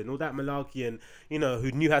jeans and all that malarkey, and, you know, who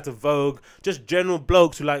knew how to vogue, just general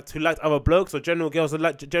blokes who liked other blokes, or general girls who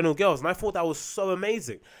liked general girls. And I thought that was so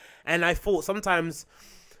amazing. And I thought sometimes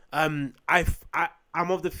I'm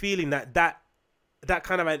of the feeling that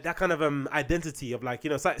kind of identity of, like, you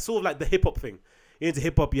know, it's sort of like the hip hop thing. You're into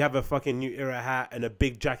hip hop, you have a fucking new era hat and a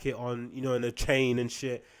big jacket on, you know, and a chain and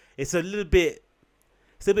shit. It's a little bit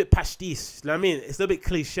pastiche, you know what I mean? It's a little bit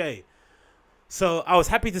cliche. So I was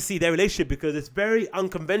happy to see their relationship because it's very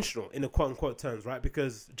unconventional in the quote-unquote terms, right?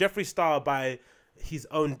 Because Jeffree Star, by his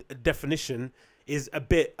own definition, is a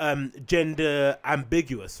bit gender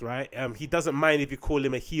ambiguous, right? He doesn't mind if you call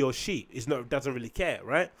him a he or she. Doesn't really care,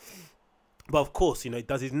 right? But of course, you know, he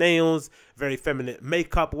does his nails, very feminine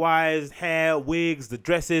makeup-wise, hair, wigs, the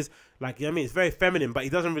dresses. Like, you know what I mean? It's very feminine, but he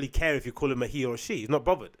doesn't really care if you call him a he or a she. He's not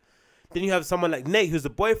bothered. Then you have someone like Nate, who's the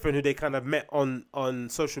boyfriend, who they kind of met on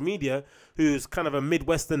social media, who's kind of a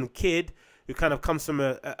Midwestern kid who kind of comes from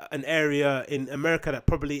an area in America that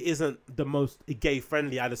probably isn't the most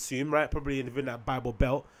gay-friendly, I'd assume, right? Probably in that Bible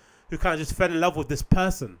Belt, who kind of just fell in love with this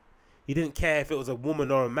person. He didn't care if it was a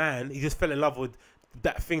woman or a man. He just fell in love with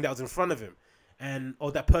that thing that was in front of him.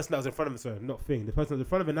 Or that person that was in front of him, sorry, not thing, the person that was in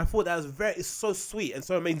front of him. And I thought that was it's so sweet and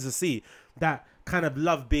so amazing to see that kind of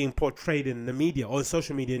love being portrayed in the media or in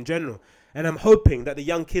social media in general. And I'm hoping that the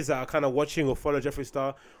young kids that are kind of watching or follow Jeffree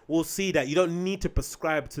Star will see that you don't need to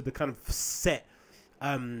prescribe to the kind of set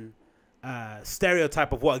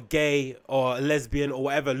stereotype of what a gay or a lesbian or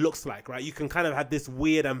whatever looks like, right? You can kind of have this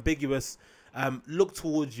weird, ambiguous look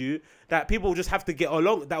towards you that people will just have to get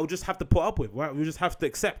along, that will just have to put up with, right? We just have to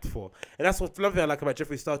accept for. And that's what's lovely I like about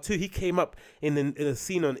Jeffree Star too. He came up in a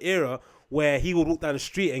scene on era where he would walk down the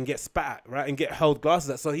street and get spat at, right, and get held glasses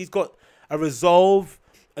at. So he's got a resolve,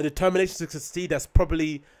 a determination to succeed that's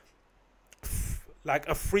probably like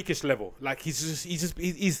a freakish level. Like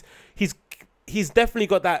he's definitely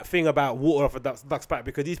got that thing about water off a duck's back,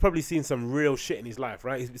 because he's probably seen some real shit in his life,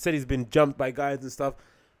 right? He said he's been jumped by guys and stuff,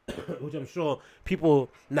 which I'm sure people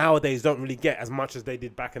nowadays don't really get as much as they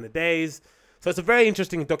did back in the days. So it's a very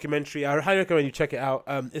interesting documentary. I highly recommend you check it out.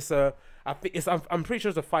 I'm pretty sure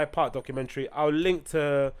it's a 5-part documentary. I'll link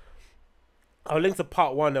to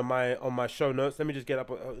part 1 on my show notes. Let me just get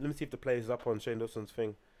up. Let me see if the play is up on Shane Dawson's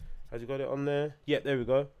thing. Has he got it on there? Yeah, there we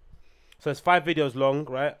go. So it's 5 videos long,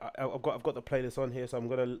 right? I've got the playlist on here, so I'm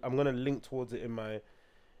gonna link towards it in my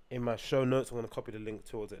show notes. I'm gonna copy the link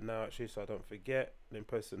towards it now, actually, so I don't forget. Then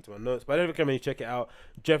post it into my notes. But I don't recommend you check it out.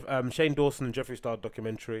 Shane Dawson and Jeffree Star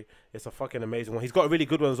documentary. It's a fucking amazing one. He's got a really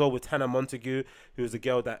good one as well with Tana Montague, who was a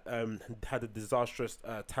girl that had a disastrous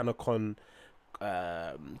TanaCon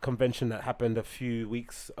convention that happened a few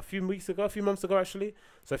months ago actually.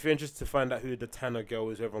 So if you're interested to find out who the Tanner girl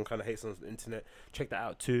is, who everyone kind of hates on the internet, check that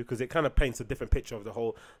out too, because it kind of paints a different picture of the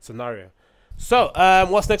whole scenario. So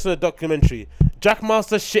what's next on the documentary?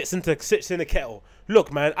 Jackmaster sits in a kettle.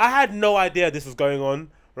 Look, man, I had no idea this was going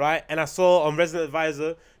on, right? And I saw on Resident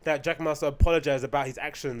Advisor that Jackmaster apologized about his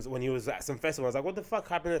actions when he was at some festival. I was like, what the fuck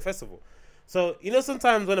happened at the festival? So, you know,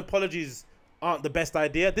 sometimes when apologies aren't the best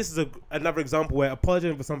idea, this is another example where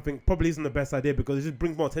apologizing for something probably isn't the best idea, because it just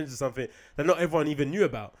brings more attention to something that not everyone even knew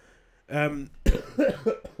about.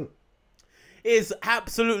 It's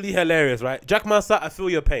absolutely hilarious, right? Jackmaster, I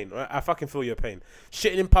feel your pain, right? I fucking feel your pain.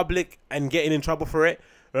 Shitting in public and getting in trouble for it,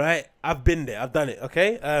 right? I've been there. I've done it,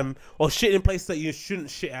 okay? Or shitting in places that you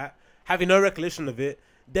shouldn't shit at, having no recollection of it,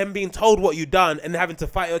 then being told what you've done and having to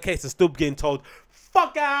fight your case and still getting told,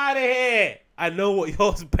 fuck out of here. I know what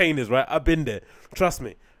your pain is, right? I've been there. Trust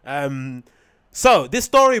me. So this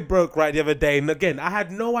story broke right the other day, and again, I had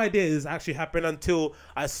no idea this actually happened until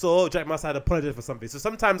I saw Jackmaster had apologized for something. So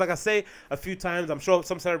sometimes, like I say a few times, I'm sure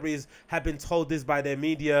some celebrities have been told this by their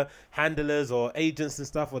media handlers or agents and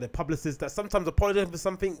stuff, or their publicists, that sometimes apologizing for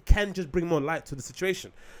something can just bring more light to the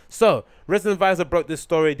situation. So Resident Advisor broke this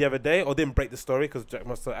story the other day, or didn't break the story because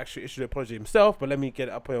Jackmaster actually issued an apology himself. But let me get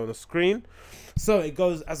it up here on the screen. So it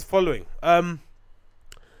goes as following.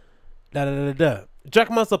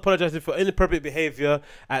 Jackmaster apologizing for inappropriate behavior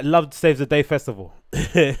at Love Saves the Day festival. Oh,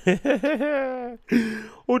 this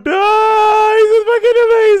is fucking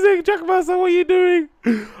amazing. Jackmaster, what are you doing?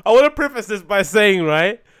 I want to preface this by saying,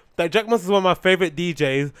 right, that Jackmaster is one of my favorite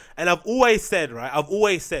DJs, and I've always said, right, I've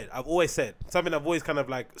always said, something I've always kind of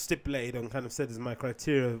like stipulated and kind of said is my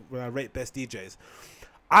criteria when I rate best DJs.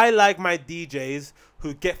 I like my DJs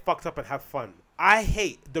who get fucked up and have fun. I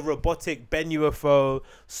hate the robotic Ben UFO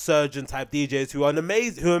surgeon type DJs who are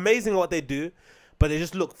amazing at what they do, but they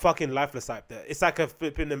just look fucking lifeless out there. It's like a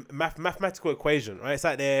flipping mathematical equation, right? It's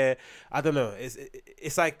like they're, I don't know.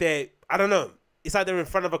 It's like they're, I don't know. It's like they're in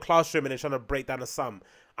front of a classroom and they're trying to break down a sum.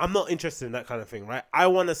 I'm not interested in that kind of thing, right? I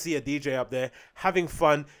want to see a DJ up there having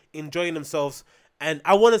fun, enjoying themselves, and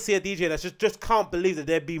I want to see a DJ that just can't believe that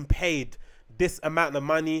they're being paid this amount of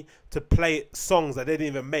money to play songs that they didn't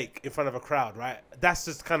even make in front of a crowd, right? That's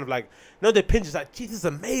just kind of like, you know, the pinch is like, geez, this is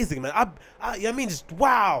amazing, man. I mean, just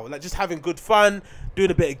wow, like just having good fun,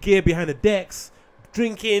 doing a bit of gear behind the decks,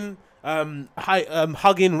 drinking,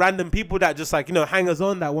 hugging random people that just like, you know, hangers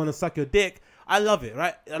on that want to suck your dick. I love it,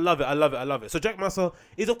 right? I love it. So Jackmaster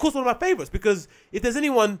is of course one of my favorites, because if there's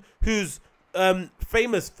anyone who's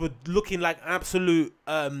famous for looking like absolute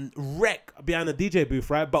wreck behind a DJ booth,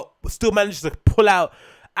 right, but still manages to pull out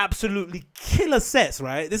absolutely killer sets,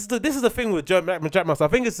 right? This is the thing with Jackmaster. I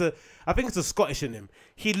think it's a Scottish in him.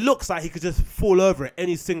 He looks like he could just fall over at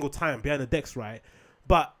any single time behind the decks, right?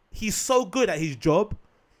 But he's so good at his job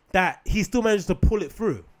that he still manages to pull it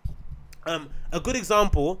through. A good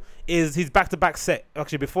example is his back-to-back set.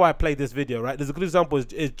 Actually, before I played this video, right, there's a good example is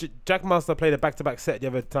Jackmaster played a back-to-back set the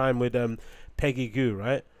other time with Peggy Goo,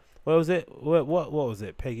 right? What was it? What was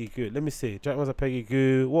it? Peggy Goo. Let me see. Jackmaster, Peggy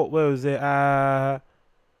Goo. Where was it?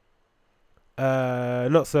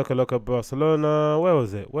 Not Circle Loco Barcelona. Where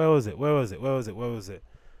was it?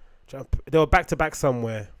 They were back-to-back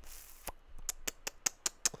somewhere.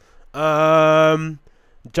 Jackmaster.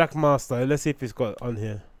 Let's see if he's got it on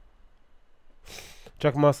here.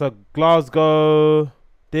 Jackmaster, Glasgow,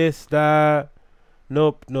 this, that.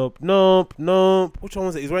 Nope. Which one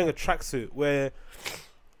was it? He's wearing a tracksuit where,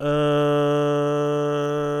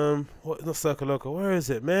 what? Not Circle Loco. Where is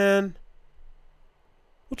it, man?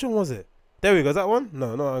 Which one was it? There we go. Is that one?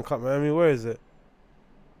 No, not Uncut Miami. Where is it?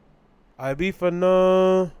 Ibiza,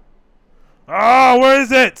 no. Ah, where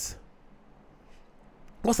is it?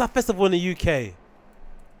 What's that festival in the UK?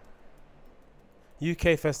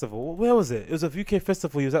 UK festival. Where was it? It was a UK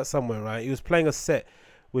festival. He was at somewhere, right? He was playing a set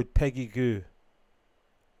with Peggy Goo.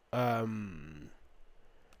 Let me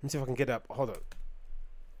see if I can get up. Hold on.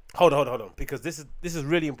 Because this is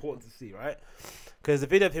really important to see, right? Because the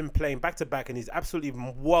video of him playing back to back, and he's absolutely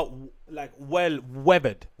well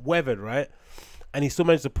weathered, right? And he still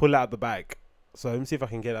managed to pull out the bag. So let me see if I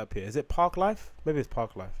can get up here. Is it Park Life? Maybe it's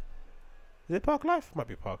Park Life. Is it Park Life? Might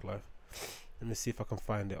be Park Life. Let me see if I can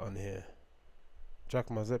find it on here.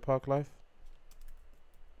 Jackmaster, is it Park Life?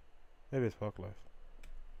 Maybe it's Park Life.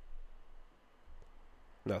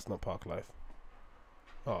 No, it's not Park Life.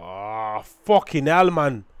 Oh, fucking hell,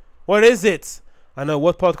 man. What is it? I know,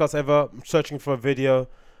 what podcast ever, I'm searching for a video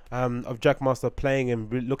of Jackmaster playing and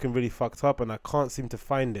looking really fucked up, and I can't seem to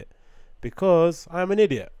find it because I'm an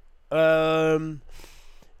idiot.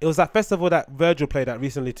 It was that festival that Virgil played at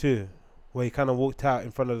recently too, where he kind of walked out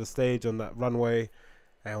in front of the stage on that runway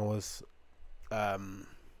and was...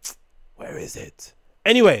 where is it?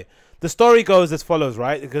 Anyway, the story goes as follows,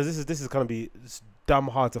 right? Because this is gonna be dumb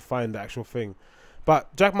hard to find the actual thing.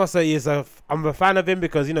 But Jackmaster is I'm a fan of him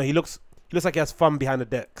because, you know, he looks like he has fun behind the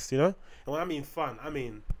decks, you know? And when I mean fun, I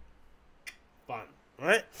mean fun,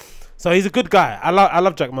 right? So he's a good guy. I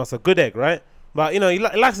love Jackmaster, good egg, right? But, you know, he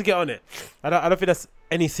likes to get on it. I don't think that's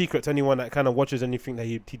any secret to anyone that kind of watches anything that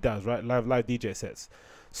he does, right? Live DJ sets.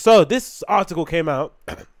 So this article came out.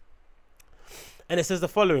 And it says the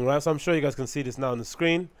following, right? So I'm sure you guys can see this now on the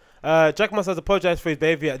screen. Jackmaster has apologized for his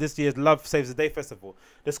behavior at this year's Love Saves the Day festival.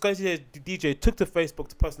 The Scottish DJ took to Facebook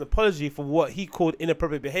to post an apology for what he called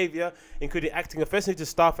inappropriate behavior, including acting offensively to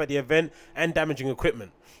staff at the event and damaging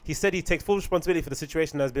equipment. He said he takes full responsibility for the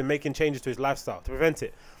situation and has been making changes to his lifestyle to prevent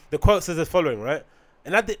it. The quote says the following, right?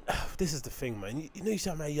 And I did. This is the thing, man. You know, you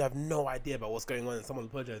say, man, you have no idea about what's going on, and someone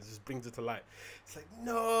apologizes, just brings it to light. It's like,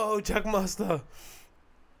 no, Jackmaster.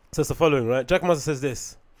 So it's the following, right? Jackmaster says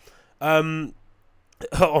this on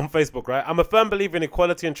Facebook, right? I'm a firm believer in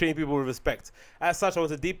equality and treating people with respect. As such, I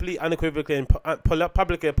want to deeply, unequivocally, and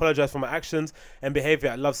publicly apologize for my actions and behavior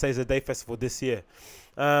at Love Saves the Day Festival this year.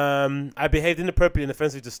 I behaved inappropriately and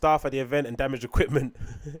offensively to staff at the event and damaged equipment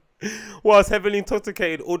whilst heavily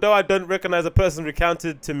intoxicated. Although I don't recognize a person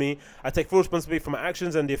recounted to me, I take full responsibility for my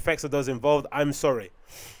actions and the effects of those involved. I'm sorry.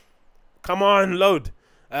 Come on, load.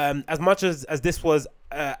 As much as this was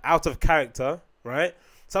out of character, right?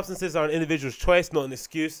 Substances are an individual's choice, not an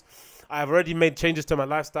excuse. I have already made changes to my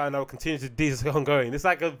lifestyle and I will continue to do this ongoing. It's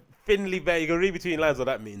like a thinly veiled, you can read between lines what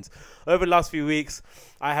that means. Over the last few weeks,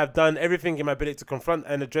 I have done everything in my ability to confront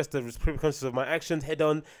and address the repercussions of my actions head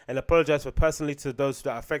on and apologize for personally to those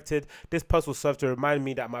that are affected. This post will serve to remind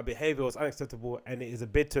me that my behavior was unacceptable and it is a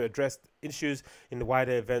bid to address issues in the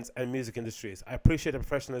wider events and music industries. I appreciate the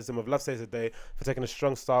professionalism of Love Saves the Day for taking a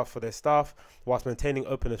strong stance for their staff whilst maintaining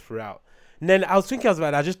openness throughout. And then I was thinking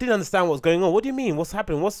about it. I just didn't understand what was going on. What do you mean? What's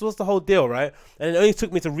happening? What's the whole deal, right? And it only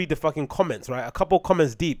took me to read the fucking comments, right? A couple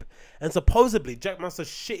comments deep. And supposedly, Jackmaster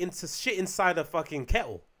shit inside a fucking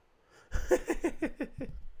kettle. And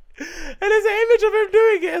there's an image of him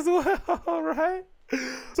doing it as well, right?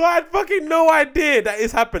 So I had fucking no idea that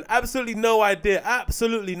this happened. Absolutely no idea.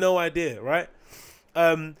 Absolutely no idea, right?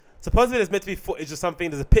 Supposedly there's meant to be footage or something.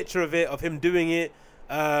 There's a picture of it, of him doing it.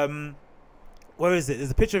 Where is it? There's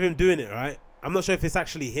a picture of him doing it, right? I'm not sure if it's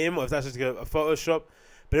actually him or if that's just a Photoshop,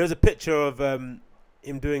 but there's a picture of him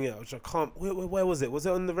doing it, which I can't. Where was it? Was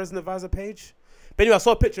it on the Resident Advisor page? But anyway, I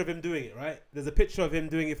saw a picture of him doing it, right? There's a picture of him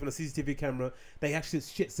doing it from the CCTV camera that he actually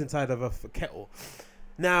shits inside of a kettle.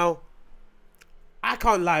 Now, I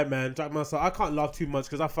can't lie, man, Jackmaster. I can't laugh too much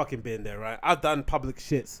because I've fucking been there, right? I've done public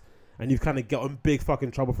shits and you've kind of got in big fucking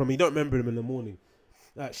trouble from me. You don't remember him in the morning.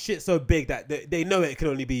 Shit so big that they know it can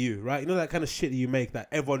only be you, right? You know that kind of shit that you make that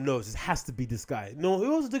everyone knows it has to be this guy. No,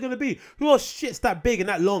 who else is it gonna be? Who else shits that big and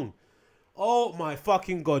that long? Oh my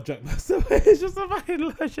fucking god, Jackmaster! It's just a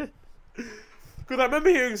fucking legend. Because I remember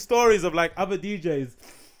hearing stories of like other DJs,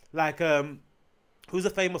 like who's a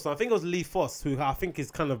famous one? I think it was Lee Foss, who I think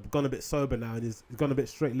is kind of gone a bit sober now and is gone a bit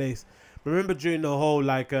straight laced. Remember during the whole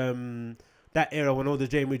like that era when all the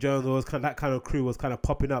Jamie Jones was that kind of crew was kind of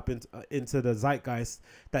popping up into the zeitgeist,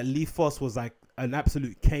 that Lee Foss was like an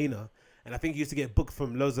absolute caner. And I think he used to get booked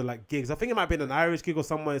from loads of like gigs. I think it might have been an Irish gig or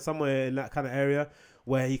somewhere in that kind of area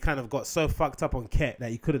where he kind of got so fucked up on Ket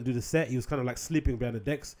that he couldn't do the set. He was kind of like sleeping behind the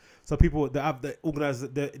decks. So people, the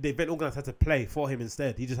event organizers had to play for him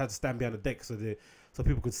instead. He just had to stand behind the deck so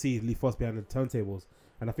people could see Lee Foss behind the turntables.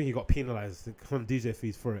 And I think he got penalized from DJ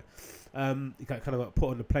fees for it. He kind of got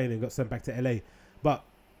put on the plane and got sent back to LA. But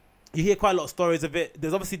you hear quite a lot of stories of it.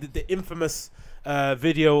 There's obviously the infamous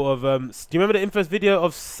video of... do you remember the infamous video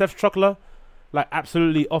of Seth Truckler? Like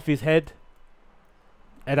absolutely off his head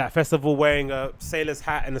at that festival wearing a sailor's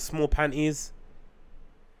hat and a small panties.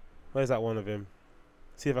 Where's that one of him?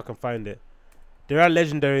 See if I can find it. There are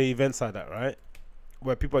legendary events like that, right?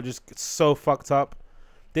 Where people are just so fucked up.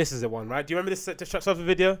 This is the one, right? Do you remember this Truckler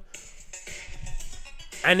video?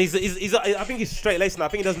 And he's I think he's straight laced now. I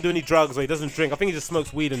think he doesn't do any drugs or he doesn't drink. I think he just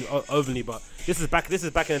smokes weed and openly. But this is back in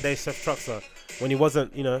the day, Chef Truckler, when he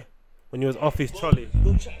wasn't, you know, when he was off his trolley.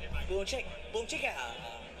 Boom check. Whoa,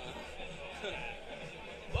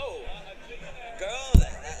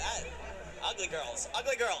 girls,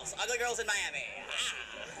 ugly girls in Miami.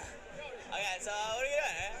 Okay, so what are you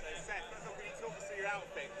doing? So Seth, can you talk us through your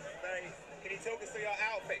outfit? Can you talk us through your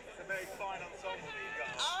outfit? It's a very fine ensemble that you've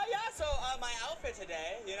got. Yeah. So my outfit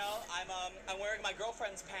today, you know, I'm wearing my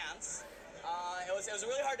girlfriend's pants. It was a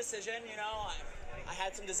really hard decision, you know. I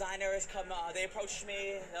had some designers come. They approached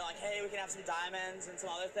me. They're like, "Hey, we can have some diamonds and some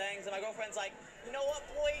other things." And my girlfriend's like, "You know what,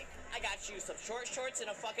 boy? I got you some short shorts and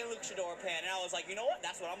a fucking luchador pant." And I was like, "You know what?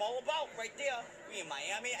 That's what I'm all about, right there. We in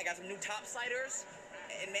Miami. I got some new top sliders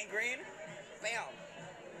in mint green. Bam.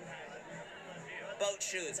 Boat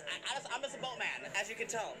shoes. I'm just a boat man, as you can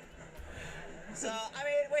tell. So, I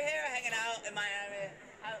mean, we're here hanging out in Miami.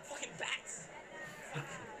 Fucking bats.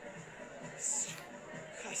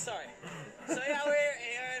 Sorry. So, yeah, we're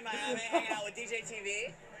here in Miami hanging out with DJ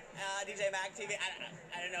TV, DJ Mac TV.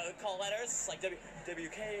 I don't know, call letters, like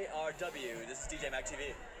WKRW. This is DJ Mac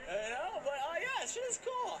TV. You know, but yeah, shit is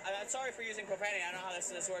cool. I'm sorry for using profanity. I don't know how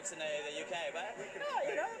this works in the UK, but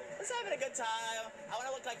you know, let's having a good time. I want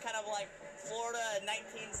to look like kind of like Florida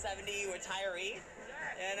 1970 retiree.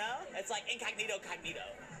 You know, it's like incognito.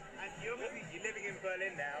 And you're living in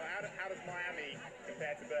Berlin now. How does Miami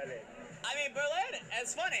compare to Berlin? I mean, Berlin,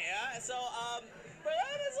 it's funny, yeah? So,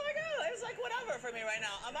 Berlin is it's like whatever for me right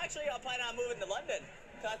now. I'm actually planning on moving to London.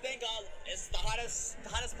 Cause I think it's the hottest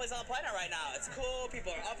place on the planet right now. It's cool,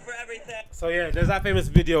 people are up for everything. So yeah, there's that famous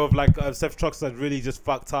video of like Seth Trucks that really just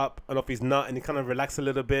fucked up and off his nut and he kind of relaxed a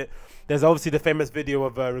little bit. There's obviously the famous video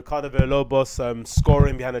of Ricardo Villalobos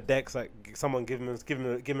scoring behind the decks, like someone giving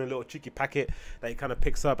him a little cheeky packet that he kind of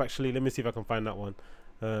picks up. Actually, let me see if I can find that one.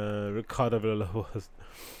 Ricardo Villalobos.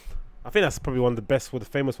 I think that's probably one of the best, the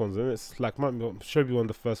famous ones, isn't it? It's like, I'm sure it'll be one of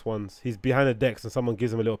the first ones. He's behind the decks and someone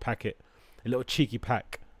gives him a little packet, a little cheeky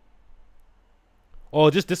pack. Or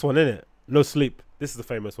just this one, innit? No sleep. This is the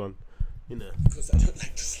famous one, you know. Because I don't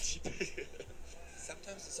like to sleep.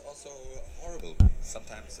 Sometimes it's also horrible.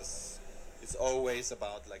 Sometimes it's always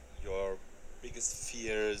about like your biggest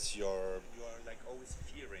fears. You're like always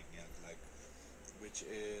fearing, yeah, like, which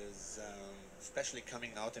is especially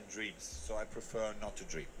coming out in dreams. So I prefer not to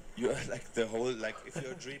dream. You're like the whole, like if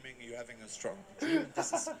you're dreaming, you're having a strong dream.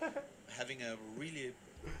 This is having a really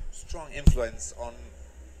strong influence on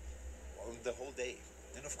the whole day.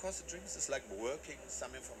 And of course the dreams is like working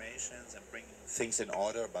some informations and bringing things in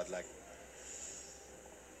order, but like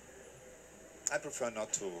I prefer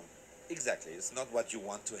not to. Exactly, it's not what you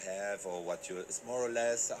want to have or what you, it's more or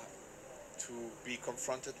less to be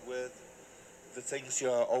confronted with the things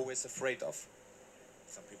you're always afraid of.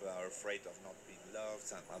 Some people are afraid of not being loved,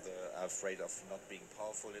 some others are afraid of not being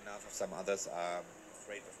powerful enough, some others are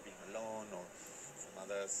afraid of being alone, or some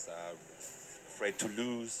others are afraid to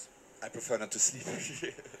lose. I prefer not to sleep.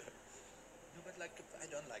 No, but like, I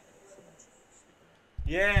don't like so much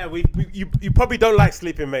sleeping. Yeah, you probably don't like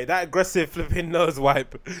sleeping, mate. That aggressive flipping nose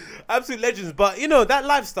wipe. Absolute legends. But, you know, that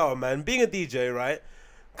lifestyle, man, being a DJ, right?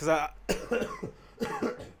 Because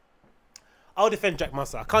I'll defend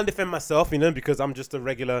Jackmaster. I can't defend myself, you know, because I'm just a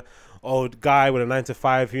regular old guy with a 9 to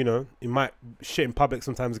 5, you know. You might shit in public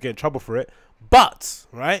sometimes and get in trouble for it. But,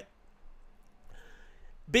 right?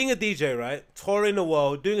 Being a DJ, right, touring the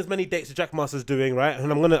world, doing as many dates as Jackmaster's doing, right, and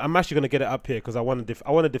I'm actually gonna get it up here because I want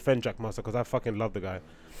to defend Jackmaster because I fucking love the guy,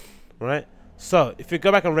 right? So if you go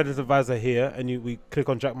back on Reddit Advisor here and we click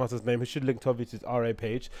on Jackmaster's name, it should link to obviously his RA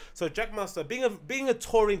page. So Jackmaster, being a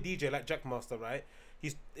touring DJ like Jackmaster, right?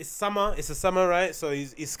 It's a summer, right? So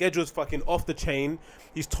his schedule's fucking off the chain.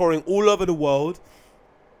 He's touring all over the world.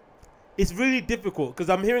 It's really difficult because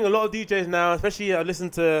I'm hearing a lot of DJs now, especially I listen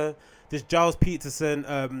to this Giles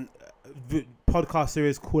Peterson podcast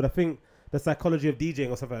series called, I think, The Psychology of DJing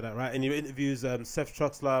or something like that, right? And he interviews Seth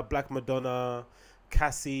Troxler, Black Madonna,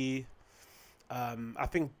 Cassie, I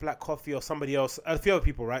think Black Coffee or somebody else, a few other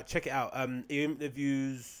people, right? Check it out. He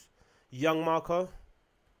interviews Young Marco,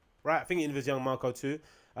 right? I think he interviews Young Marco too.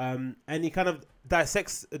 And he kind of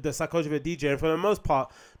dissects the psychology of a DJ. And for the most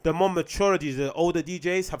part, the more mature DJs, the older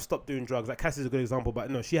DJs have stopped doing drugs. Like Cassie's a good example,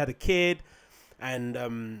 but no, she had a kid.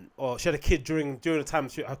 And or she had a kid during the time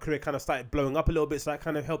her career kind of started blowing up a little bit, so that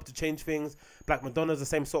kind of helped to change things. Black Madonna's the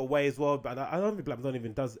same sort of way as well, but I don't think Black Madonna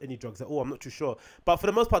even does any drugs at all. I'm not too sure, but for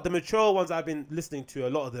the most part, the mature ones I've been listening to, a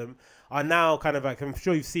lot of them are now kind of like, I'm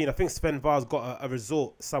sure you've seen, I think Sven Var's got a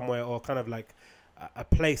resort somewhere, or kind of like a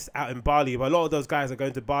place out in Bali. But a lot of those guys are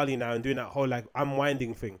going to Bali now and doing that whole like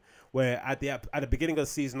unwinding thing, where at the beginning of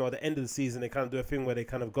the season or the end of the season, they kind of do a thing where they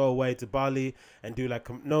kind of go away to Bali and do like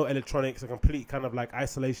no electronics, a complete kind of like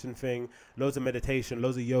isolation thing, loads of meditation,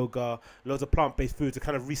 loads of yoga, loads of plant-based food to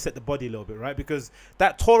kind of reset the body a little bit, right? Because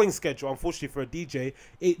that touring schedule, unfortunately for a DJ,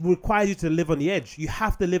 it requires you to live on the edge. You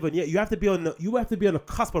have to live on the edge. You have to be on the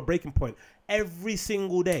cusp of breaking point every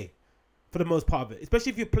single day. For the most part of it,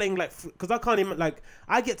 especially if you're playing like, because I can't even, like,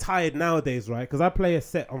 I get tired nowadays, right? Because I play a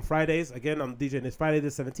set on Fridays. Again, I'm DJing this Friday the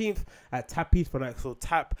 17th at Tap East for an actual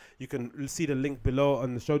tap. You can see the link below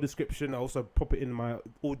on the show description. I also pop it in my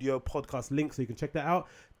audio podcast link so you can check that out.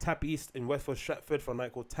 Tap East in Westford Stratford for a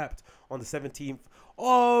night called Tapped on the 17th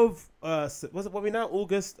of was it what we now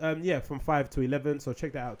August? Yeah, from 5 to 11. So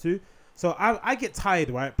check that out too. So I get tired,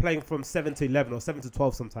 right, playing from 7 to 11 or 7 to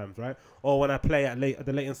 12 sometimes, right? Or when I play at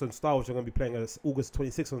the Leighton on Star, which I'm going to be playing August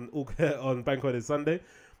 26th on Bank Holiday Sunday.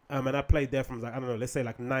 And I played there from, like, I don't know, let's say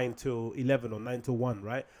like 9 to 11 or 9 to 1,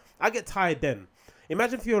 right? I get tired then.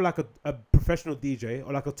 Imagine if you're like a professional DJ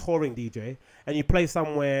or like a touring DJ and you play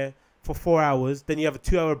somewhere for 4 hours, then you have a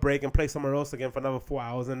 2-hour break and play somewhere else again for another 4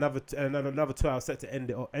 hours, and another 2 hour set to end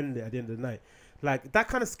it at the end of the night. Like that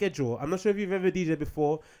kind of schedule, I'm not sure if you've ever DJed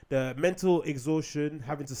before, the mental exhaustion,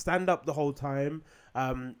 having to stand up the whole time,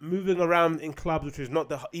 moving around in clubs, which is not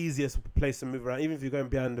the easiest place to move around, even if you're going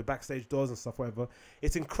behind the backstage doors and stuff, whatever.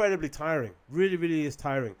 It's incredibly tiring. Really, really is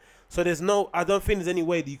tiring. So I don't think there's any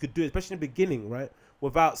way that you could do it, especially in the beginning, right?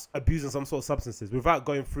 Without abusing some sort of substances, without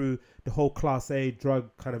going through the whole class A drug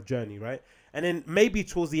kind of journey, right? And then maybe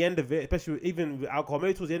towards the end of it, especially even with alcohol,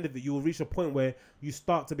 maybe towards the end of it, you will reach a point where you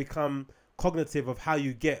start to become cognitive of how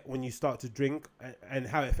you get when you start to drink and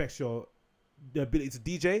how it affects your the ability to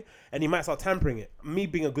DJ, and you might start tampering it. Me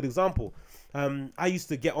being a good example, I used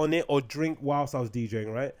to get on it or drink whilst I was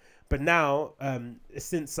DJing, right? But now,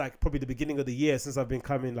 since like probably the beginning of the year, since I've been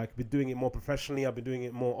been doing it more professionally, I've been doing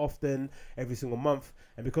it more often, every single month,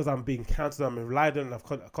 and because I'm being counted, I'm relied on, and I've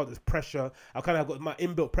got this pressure, I've kind of got my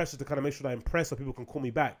inbuilt pressure to kind of make sure that I impress so people can call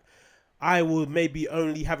me back. I will maybe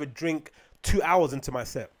only have a drink 2 hours into my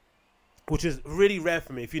set, which is really rare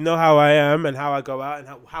for me. If you know how I am and how I go out and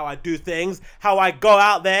how I do things, how I go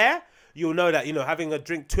out there, you'll know that, you know, having a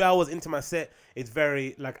drink 2 hours into my set is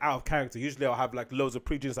very, like, out of character. Usually I'll have, like, loads of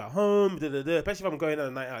pre-drinks at home, especially if I'm going on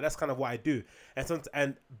a night out. That's kind of what I do.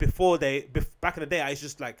 And back in the day, I used to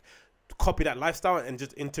just, like, copy that lifestyle and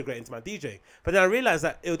just integrate into my DJing. But then I realized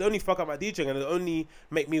that it would only fuck up my DJing and it would only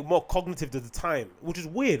make me more cognitive to the time, which is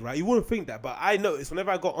weird, right? You wouldn't think that, but I noticed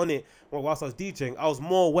whenever I got on it whilst I was DJing, I was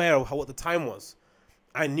more aware of what the time was.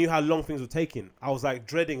 I knew how long things were taking. I was like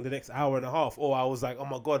dreading the next hour and a half, or I was like, oh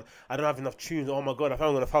my God, I don't have enough tunes. Oh my God, I think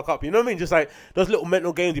I'm going to fuck up. You know what I mean? Just like those little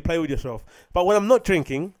mental games you play with yourself. But when I'm not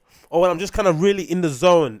drinking, or when I'm just kind of really in the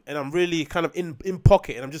zone and I'm really kind of in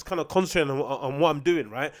pocket and I'm just kind of concentrating on what I'm doing,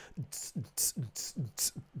 right?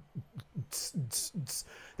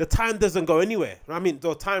 The time doesn't go anywhere. I mean,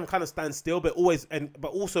 the time kind of stands still, but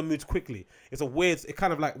also moves quickly. It's a weird, it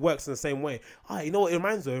kind of like works in the same way. You know what it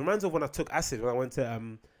reminds of? It reminds of when I took acid when I went to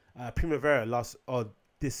Primavera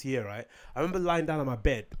this year, right? I remember lying down on my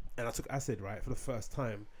bed and I took acid, right, for the first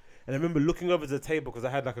time. And I remember looking over to the table because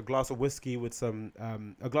I had like a glass of whiskey with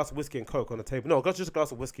a glass of whiskey and Coke on the table. No, just a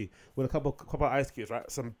glass of whiskey with a couple of ice cubes, right?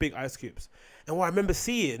 Some big ice cubes. And what I remember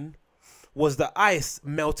seeing was the ice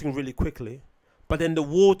melting really quickly, but then the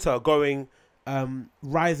water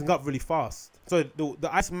rising up really fast. So the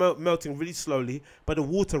ice melting really slowly, but the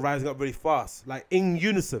water rising up really fast, like in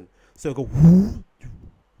unison. So it go.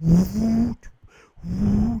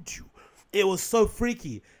 It was so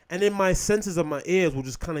freaky. And then my senses of my ears will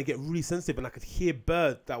just kind of get really sensitive, and I could hear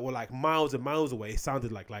birds that were like miles and miles away. It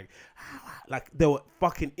sounded like they were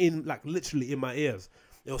fucking literally in my ears.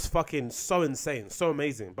 It was fucking so insane, so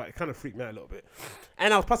amazing, but it kind of freaked me out a little bit.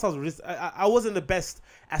 And I wasn't the best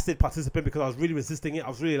acid participant because I was really resisting it. I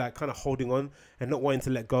was really like kind of holding on and not wanting to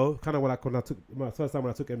let go. Kind of when I took my first time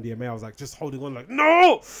when I took MDMA, I was like just holding on, like,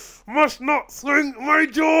 no, must not swing my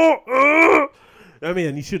jaw. I mean,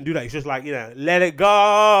 and you shouldn't do that. It's just like, you know, let it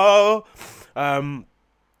go.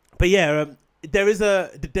 But yeah, there is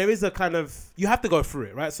a kind of, you have to go through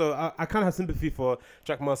it, right? So I kind of have sympathy for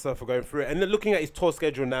Jackmaster for going through it. And then looking at his tour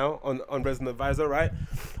schedule now on Resident Advisor, right?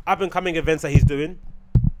 Up and coming events that he's doing.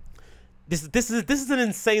 This is an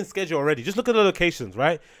insane schedule already. Just look at the locations,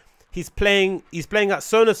 right? He's playing at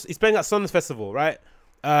Sonus Festival, right?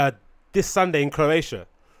 This Sunday in Croatia.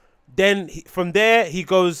 Then from there he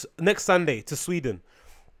goes next Sunday to Sweden.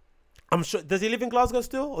 I'm sure. Does he live in Glasgow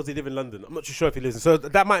still, or does he live in London? I'm not too sure if he lives. So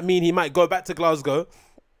that might mean he might go back to Glasgow.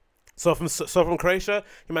 So from Croatia,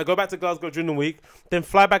 he might go back to Glasgow during the week, then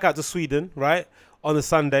fly back out to Sweden, right, on a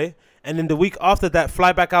Sunday, and then the week after that,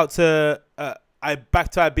 fly back out to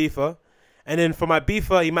back to Ibiza, and then from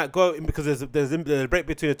Ibiza he might go because there's a break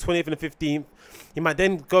between the 20th and the 15th. He might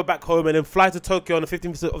then go back home and then fly to Tokyo on the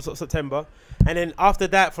 15th of September, and then after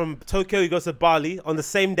that from Tokyo he goes to Bali on the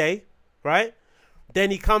same day, right? Then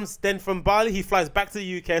from Bali, he flies back to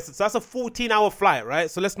the UK. So that's a 14-hour flight, right?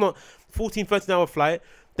 So let's not, 13-hour flight.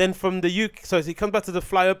 Then from the UK, so he comes back to the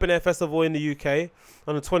Fly Open Air Festival in the UK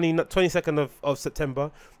on the 22nd of September.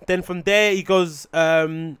 Then from there, he goes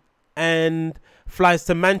and flies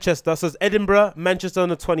to Manchester. So it's Edinburgh, Manchester on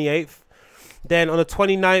the 28th. Then on the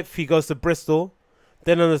 29th, he goes to Bristol.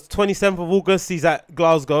 Then on the 27th of August, he's at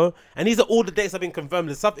Glasgow. And these are all the dates that have been confirmed.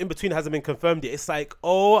 The stuff in between hasn't been confirmed yet. It's like,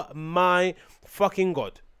 oh my fucking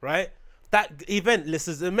God, right? That event list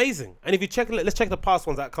is amazing. And if you check, let's check the past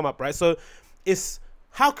ones that come up, right? So it's,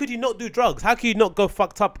 how could you not do drugs? How could you not get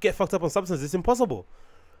fucked up on substances? It's impossible.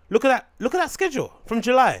 Look at that schedule from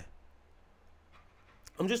July.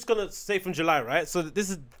 I'm just going to say from July, right? So this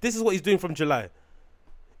is what he's doing from July.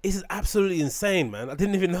 This is absolutely insane, man. I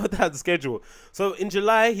didn't even know that schedule. So in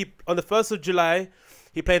July, on the 1st of July,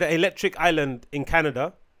 he played at Electric Island in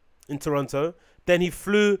Canada, in Toronto. Then he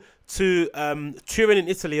flew to Turin in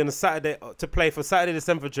Italy on a Saturday to play for Saturday the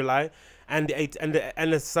 7th of July and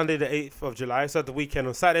the Sunday the 8th of July. So the weekend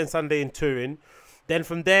on Saturday and Sunday in Turin. Then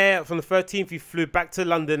from there, from the 13th, he flew back to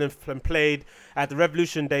London and played at the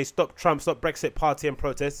Revolution Day Stop Trump, Stop Brexit party and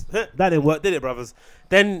protest. That didn't work, did it, brothers?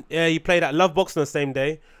 Then he played at Love Box on the same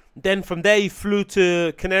day. Then from there, he flew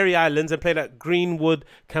to Canary Islands and played at Greenwood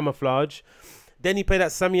Camouflage. Then he played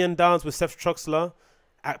at Samian Dance with Seth Troxler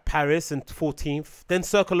at Paris on 14th. Then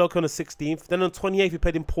Circo Loco on the 16th. Then on 28th, he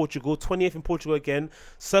played in Portugal. 28th in Portugal again.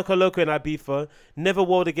 Circo Loco in Ibiza. Never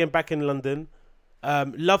World again back in London.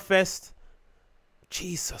 Love Fest.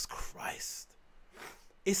 Jesus Christ.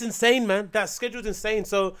 It's insane, man. That schedule's insane.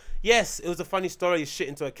 So, yes, it was a funny story. He shit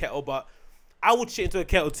into a kettle, but I would shit into a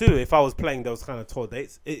kettle too if I was playing those kind of tour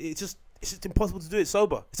dates. It's just impossible to do it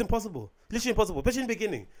sober. It's impossible. Literally impossible. Especially in the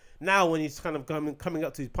beginning. Now when he's kind of coming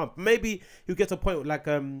up to his pump, maybe he'll get to a point like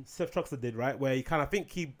Seth Troxler did, right? Where he kind of, I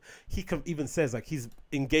think he even says like his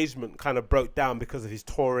engagement kind of broke down because of his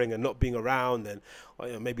touring and not being around, and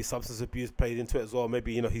maybe substance abuse played into it as well.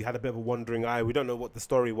 Maybe he had a bit of a wandering eye. We don't know what the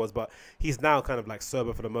story was, but he's now kind of like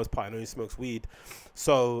sober for the most part. I know he smokes weed,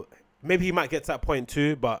 so maybe he might get to that point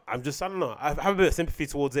too. But I don't know. I have a bit of sympathy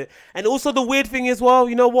towards it. And also the weird thing is, well,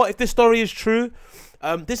 you know what? If this story is true,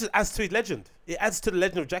 this adds to his legend. It adds to the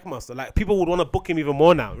legend of Jackmaster. Like, people would want to book him even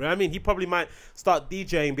more now. You know what I mean? He probably might start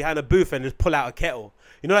DJing behind a booth and just pull out a kettle.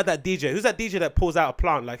 You know, like that DJ. Who's that DJ that pulls out a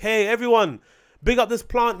plant? Like, hey, everyone, big up this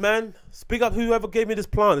plant, man. Big up whoever gave me this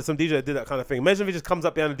plant. There's some DJ that did that kind of thing. Imagine if he just comes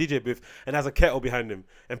up behind a DJ booth and has a kettle behind him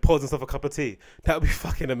and pours himself a cup of tea. That would be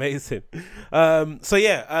fucking amazing. So,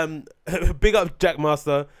 yeah, big up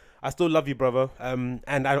Jackmaster. I still love you, brother. And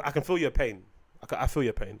I can feel your pain. I feel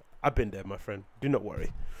your pain. I've been there, my friend. Do not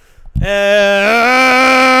worry.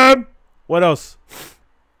 What else?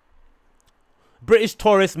 British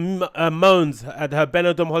tourist moans at her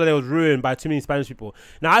Benidorm holiday was ruined by too many Spanish people.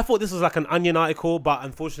 Now, I thought this was like an Onion article, but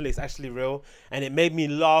unfortunately, it's actually real. And it made me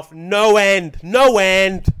laugh no end. No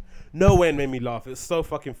end. No end made me laugh. It's so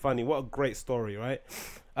fucking funny. What a great story, right?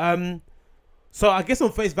 So I guess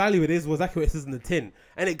on face value, it is was accurate. It says in the tin.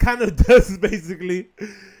 And it kind of does basically...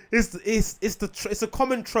 It's a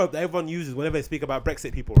common trope that everyone uses whenever they speak about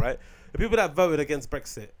Brexit people, right? The people that voted against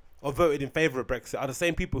Brexit or voted in favour of Brexit are the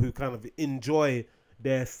same people who kind of enjoy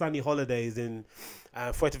their sunny holidays in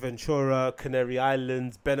Fuerteventura, Canary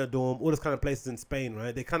Islands, Benidorm, all those kind of places in Spain,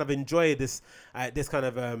 right? They kind of enjoy this kind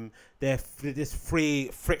of this free,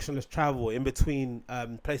 frictionless travel in between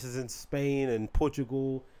places in Spain and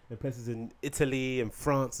Portugal, and places in Italy and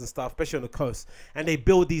France and stuff, especially on the coast. And they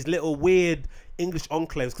build these little weird English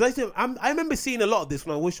enclaves. Because I remember seeing a lot of this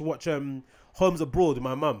when I used to watch Homes Abroad with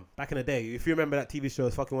my mum back in the day. If you remember that TV show,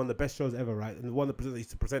 it's fucking one of the best shows ever, right? And the one that used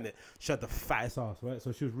to present it, she had the fattest ass, right?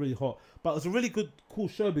 So she was really hot. But it was a really cool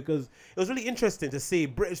show because it was really interesting to see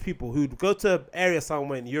British people who'd go to an area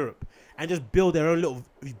somewhere in Europe and just build their own little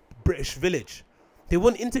British village. They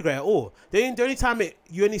wouldn't integrate at all. The only time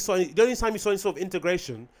you saw any sort of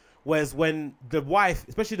integration was when the wife,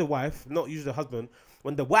 especially the wife, not usually the husband,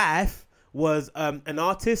 when the wife was an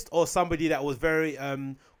artist or somebody that was very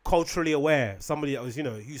culturally aware, somebody that was,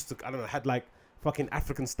 used to, I don't know, had like fucking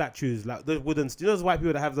African statues, like those wooden, those white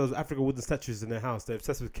people that have those African wooden statues in their house, they're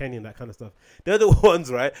obsessed with Kenya and that kind of stuff. They're the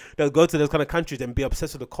ones, right, that go to those kind of countries and be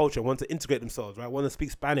obsessed with the culture, want to integrate themselves, right, want to speak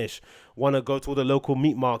Spanish, want to go to all the local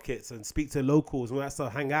meat markets and speak to locals and all that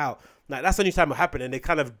stuff, hang out. Like, that's the only time it happened, and they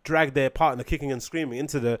kind of drag their partner kicking and screaming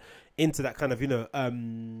into that kind of,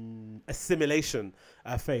 assimilation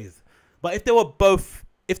phase. But if they were both,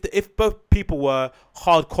 if both people were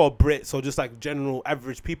hardcore Brits or just like general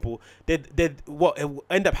average people, they'd what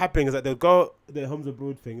end up happening is that they'll go the Homes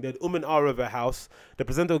Abroad thing, they'd and ah over a house, the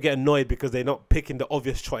presenter will get annoyed because they're not picking the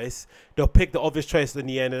obvious choice. They'll pick the obvious choice in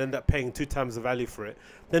the end and end up paying 2 times the value for it.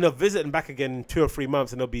 Then they'll visit them back again in 2 or 3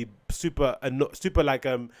 months and they'll be super like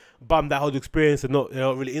bummed that whole experience and they're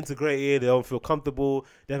not really integrated, they don't feel comfortable,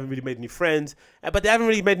 they haven't really made any friends, but they haven't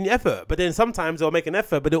really made any effort. But then sometimes they'll make an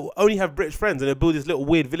effort, but they'll only have British friends and they'll build these little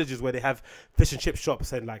weird villages where they have fish and chip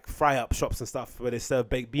shops and like fry up shops and stuff where they serve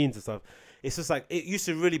baked beans and stuff. It's just like, it used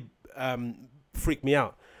to really freak me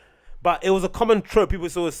out. But it was a common trope. People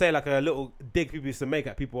used to always say, like a little dig people used to make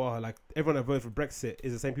at people are like, everyone that voted for Brexit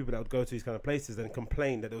is the same people that would go to these kind of places and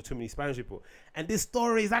complain that there were too many Spanish people. And this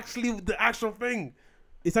story is actually the actual thing.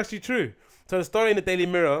 It's actually true. So the story in the Daily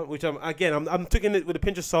Mirror, which I'm taking it with a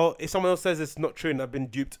pinch of salt. If someone else says it's not true and I've been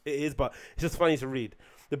duped, it is, but it's just funny to read.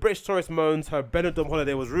 The British tourist moans her Benidorm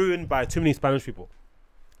holiday was ruined by too many Spanish people.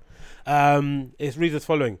 It reads as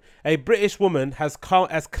following: a British woman has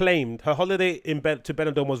claimed her holiday to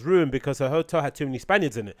Benidorm was ruined because her hotel had too many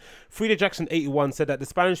Spaniards in it. Frida Jackson 81 said that the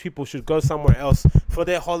Spanish people should go somewhere else for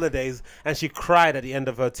their holidays, and she cried at the end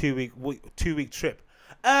of her two week trip.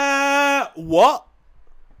 What?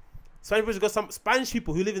 Spanish people should go Spanish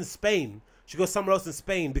people who live in Spain should go somewhere else in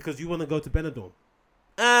Spain because you want to go to Benidorm.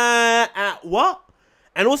 What?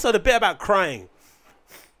 And also the bit about crying.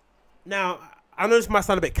 Now, I know this might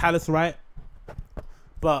sound a bit callous, right?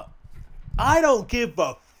 But I don't give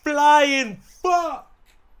a flying fuck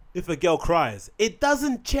if a girl cries. It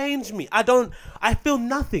doesn't change me. I feel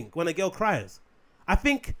nothing when a girl cries. I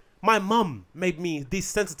think my mum made me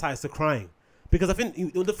desensitized to crying. Because I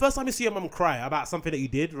think the first time you see your mum cry about something that you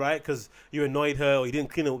did, right? Because you annoyed her or you didn't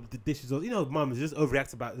clean up the dishes, or mums just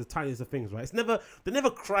overreact about the tiniest of things, right? They're never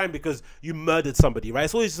crying because you murdered somebody, right?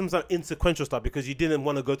 It's always some sort of insequential stuff because you didn't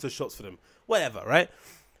want to go to the shops for them, whatever, right?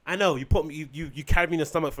 I know you carried me in the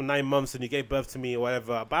stomach for 9 months and you gave birth to me or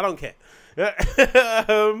whatever, but I don't care. I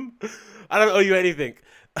don't owe you anything.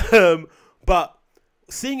 But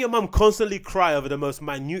seeing your mum constantly cry over the most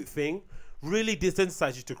minute thing really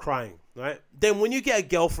desensitizes you to crying, right? Then when you get a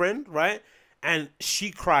girlfriend, right, and she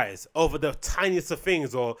cries over the tiniest of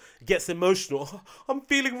things or gets emotional, oh, I'm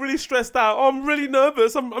feeling really stressed out, oh, I'm really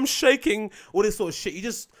nervous, I'm shaking, all this sort of shit, you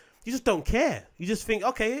just don't care. You just think,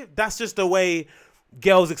 okay, that's just the way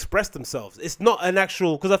girls express themselves. It's not an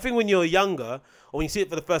actual, because I think when you're younger or when you see it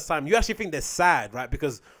for the first time, you actually think they're sad, right?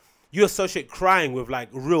 Because you associate crying with like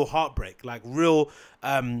real heartbreak, like real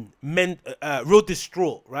real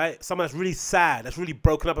distraught, right? Someone that's really sad, that's really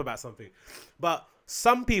broken up about something. But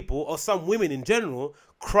some people or some women in general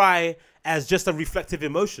cry as just a reflective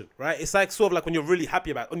emotion, right? It's like sort of like when you're really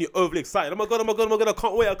happy about it, when you're overly excited. Oh my god, oh my god, oh my god, I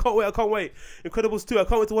can't wait, I can't wait, I can't wait. Incredibles 2, I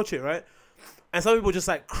can't wait to watch it, right? And some people just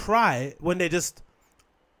like cry when they just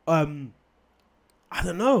I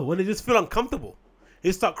don't know, when they just feel uncomfortable.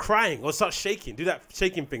 You start crying or start shaking, do that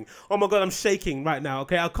shaking thing. Oh my god, I'm shaking right now,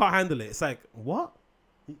 okay, I can't handle it. It's like, what?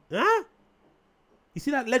 Huh? You see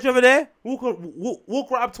that ledge over there? Walk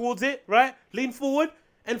right up towards it, right? Lean forward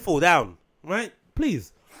and fall down, right?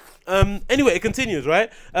 Please. Anyway, it continues,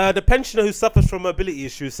 right? The pensioner who suffers from mobility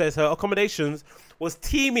issues says her accommodations was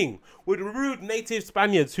teeming with rude native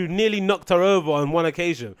Spaniards who nearly knocked her over on one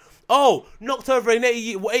occasion. Oh, knocked over an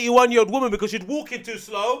 81-year-old woman because she'd walking too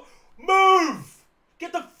slow. Move!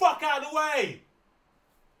 Get the fuck out of the way!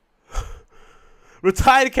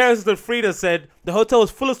 Retired care assistant Frida said the hotel was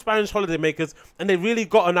full of Spanish holidaymakers and they really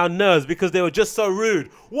got on our nerves because they were just so rude.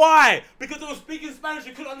 Why? Because they were speaking Spanish,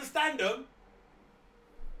 you couldn't understand them?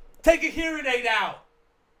 Take a hearing aid out.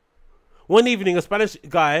 One evening, a Spanish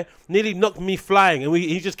guy nearly knocked me flying and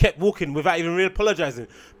he just kept walking without even really apologizing.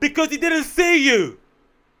 Because he didn't see you.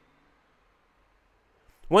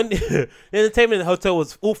 The entertainment in the hotel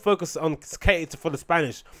was all focused on catered for the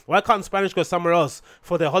Spanish. Why can't Spanish go somewhere else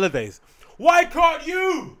for their holidays? Why can't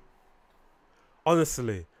you?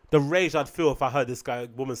 Honestly, the rage I'd feel if I heard this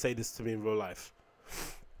woman say this to me in real life.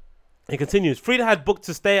 It continues. Frida had booked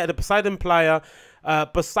to stay at the Poseidon Playa,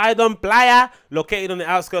 located on the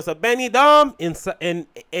outskirts of Benidorm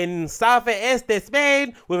in southeast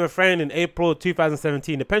Spain, with a friend in April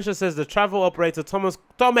 2017. The pensioner says the travel operator Thomas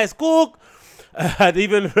Cook had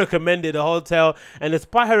even recommended a hotel, and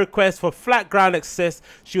despite her request for flat ground access,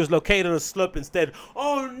 she was located on a slope instead.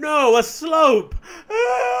 Oh no, a slope!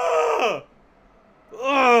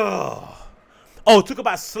 Ah! Oh, talk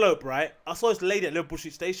about slope, right? I saw this lady at Liverpool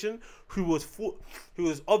Street Station who was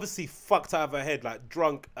obviously fucked out of her head, like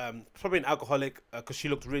drunk, probably an alcoholic, because she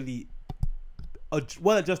looked really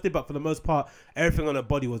well adjusted, but for the most part, everything on her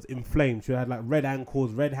body was inflamed. She had like red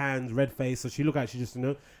ankles, red hands, red face, so she looked like she just,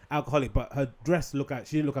 alcoholic, but her dress she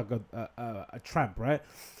didn't look like a tramp, right?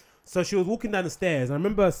 So she was walking down the stairs, and I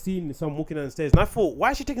remember seeing someone walking down the stairs, and I thought,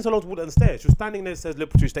 why is she taking so long to walk down the stairs? She was standing there, it says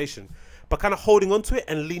Liverpool Street Station, but kind of holding onto it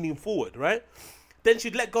and leaning forward, right? Then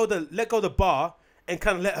she'd let go of the bar and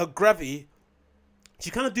kind of let her gravity.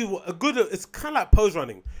 She kind of do a good. It's kind of like pose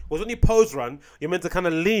running. Because when you pose run, you're meant to kind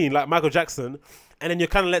of lean like Michael Jackson, and then you're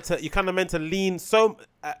kind of meant to lean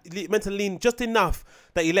meant to lean just enough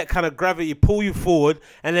that you let kind of gravity pull you forward,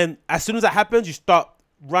 and then as soon as that happens, you start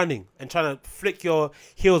running and trying to flick your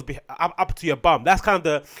heels up to your bum. That's kind of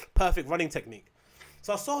the perfect running technique.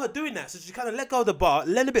 So I saw her doing that. So she kind of let go of the bar,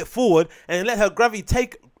 lean a bit forward, and let her gravity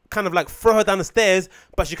kind of like throw her down the stairs,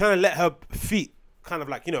 but she kind of let her feet kind of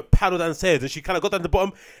like, paddle down the stairs, and she kind of got down to the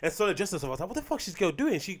bottom and started adjusting herself. I was like, what the fuck is this girl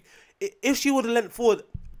doing? If she would have leant forward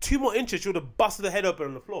 2 more inches, she would have busted her head open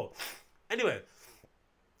on the floor. Anyway,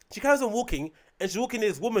 she carries on walking, and she's walking to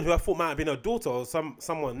this woman who I thought might have been her daughter or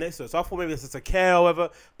someone next to her. So I thought maybe this is a care or whatever,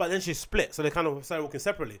 but then she split, so they kind of started walking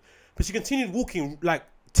separately. But she continued walking, like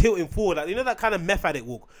tilting forward, like that kind of meth addict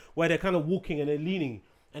walk, where they're kind of walking and they're leaning,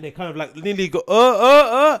 and they kind of like nearly go,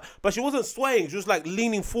 but she wasn't swaying, she was like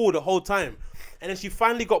leaning forward the whole time. And then she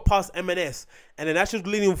finally got past M&S, and then as she was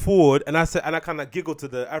leaning forward, and I said, and I kind of giggled to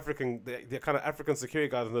the kind of African security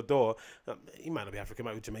guard on the door. He might not be African,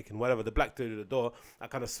 might be Jamaican, whatever. The black dude at the door. I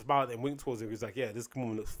kind of smiled and winked towards him. He was like, "Yeah, this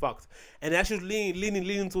woman looks fucked." And as she was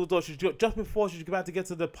leaning towards the door, just before she was about to get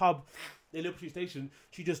to the pub, in Liverpool Station,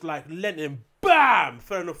 she just like leant and bam,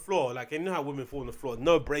 fell on the floor. Like, you know how women fall on the floor,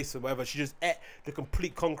 no brace or whatever. She just ate the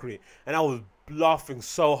complete concrete, and I was laughing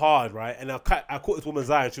so hard, right? And I caught this woman's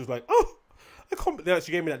eye, and she was like, "Oh, I can't." Then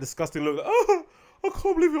she gave me that disgusting look. Like, "Oh, I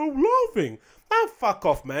can't believe you're laughing." Man, fuck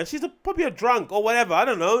off, man. She's probably a drunk or whatever. I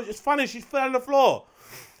don't know. It's funny. She fell on the floor.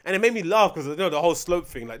 And it made me laugh because, you know, the whole slope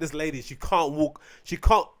thing. Like, this lady, she can't walk. She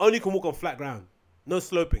only can walk on flat ground. No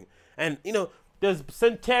sloping. And, you know, there's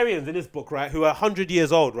centurions in this book, right, who are 100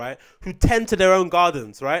 years old, right, who tend to their own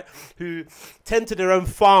gardens, right, who tend to their own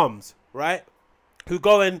farms, right, who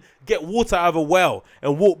go and get water out of a well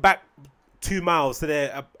and walk back 2 miles to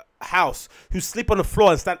their house, who sleep on the floor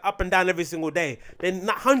and stand up and down every single day. They're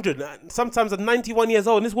 100, sometimes 91 years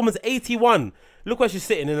old, and this woman's 81. Look where she's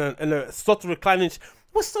sitting in a sort of reclining.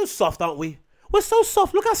 We're so soft, aren't we? We're so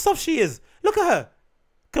soft. Look how soft she is. Look at her.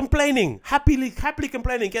 Complaining, happily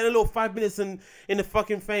complaining, getting a little 5 minutes in the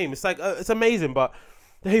fucking fame. It's like, it's amazing, but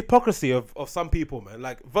the hypocrisy of some people, man.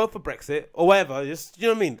 Like, vote for Brexit or whatever. Just, you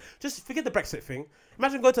know what I mean? Just forget the Brexit thing.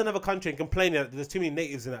 Imagine going to another country and complaining that there's too many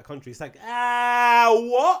natives in that country. It's like,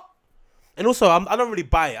 what? And also, I don't really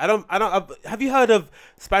buy it. Have you heard of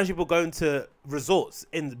Spanish people going to resorts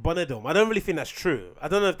in Benidorm? I don't really think that's true. I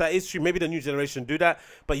don't know if that is true. Maybe the new generation do that,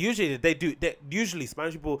 but usually usually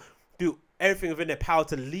Spanish people do everything within their power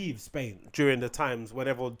to leave Spain during the times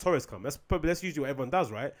whenever the tourists come. That's usually what everyone does,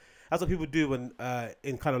 right? That's what people do when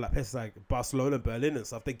in kind of like places like Barcelona, Berlin and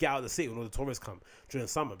stuff. They get out of the city when all the tourists come during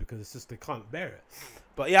summer because it's just they can't bear it.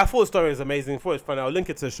 But yeah, I thought the story was amazing. I thought it was funny. I'll link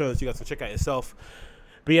it to the show so you guys can check out yourself.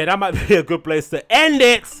 But yeah, that might be a good place to end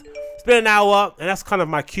it. It's been an hour, and that's kind of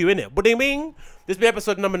my cue, innit? What do you mean? This has been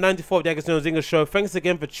episode number 94 of the Agostinho Zinga Show. Thanks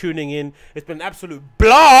again for tuning in. It's been an absolute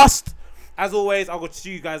blast. As always, I'll go to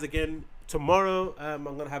see you guys again tomorrow. I'm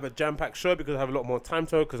going to have a jam-packed show because I have a lot more time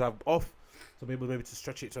to because I'm off. So maybe to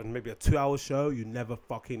stretch it to maybe a 2-hour show. You never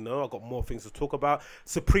fucking know. I've got more things to talk about.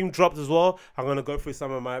 Supreme dropped as well. I'm going to go through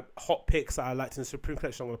some of my hot picks that I liked in the Supreme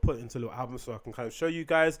collection. I'm going to put it into a little album so I can kind of show you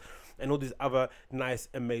guys and all these other nice,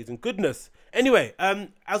 amazing goodness. Anyway,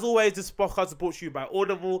 as always, this podcast is brought to you by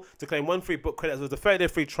Audible. To claim 1 free book credit with a 30-day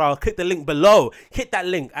free trial, click the link below. Hit that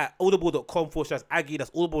link at audible.com/Aggie.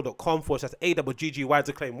 That's audible.com/AGGY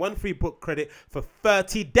to claim 1 free book credit for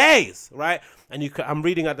 30 days, right? And I'm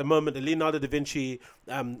reading at the moment the Leonardo da Vinci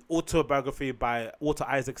autobiography by Walter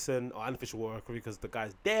Isaacson, or unofficial autobiography because the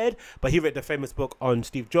guy's dead, but he wrote the famous book on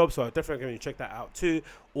Steve Jobs, so I definitely going to check that out too.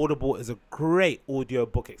 Audible is a great audio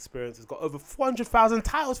book experience. It's got over 400,000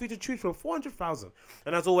 titles for you to choose from, 400,000.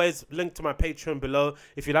 And as always, link to my Patreon below.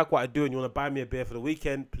 If you like what I do and you want to buy me a beer for the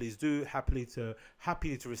weekend, please do. Happily to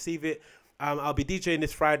receive it. I'll be DJing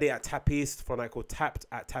this Friday at Tap East for a night called Tapped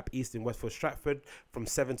at Tap East in Westfield Stratford from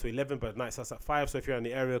 7 to 11, but the night starts at 5. So if you're in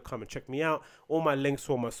the area, come and check me out. All my links,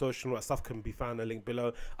 all my social, all that stuff can be found in the link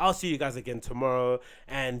below. I'll see you guys again tomorrow,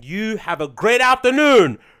 and you have a great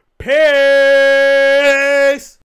afternoon. Peace!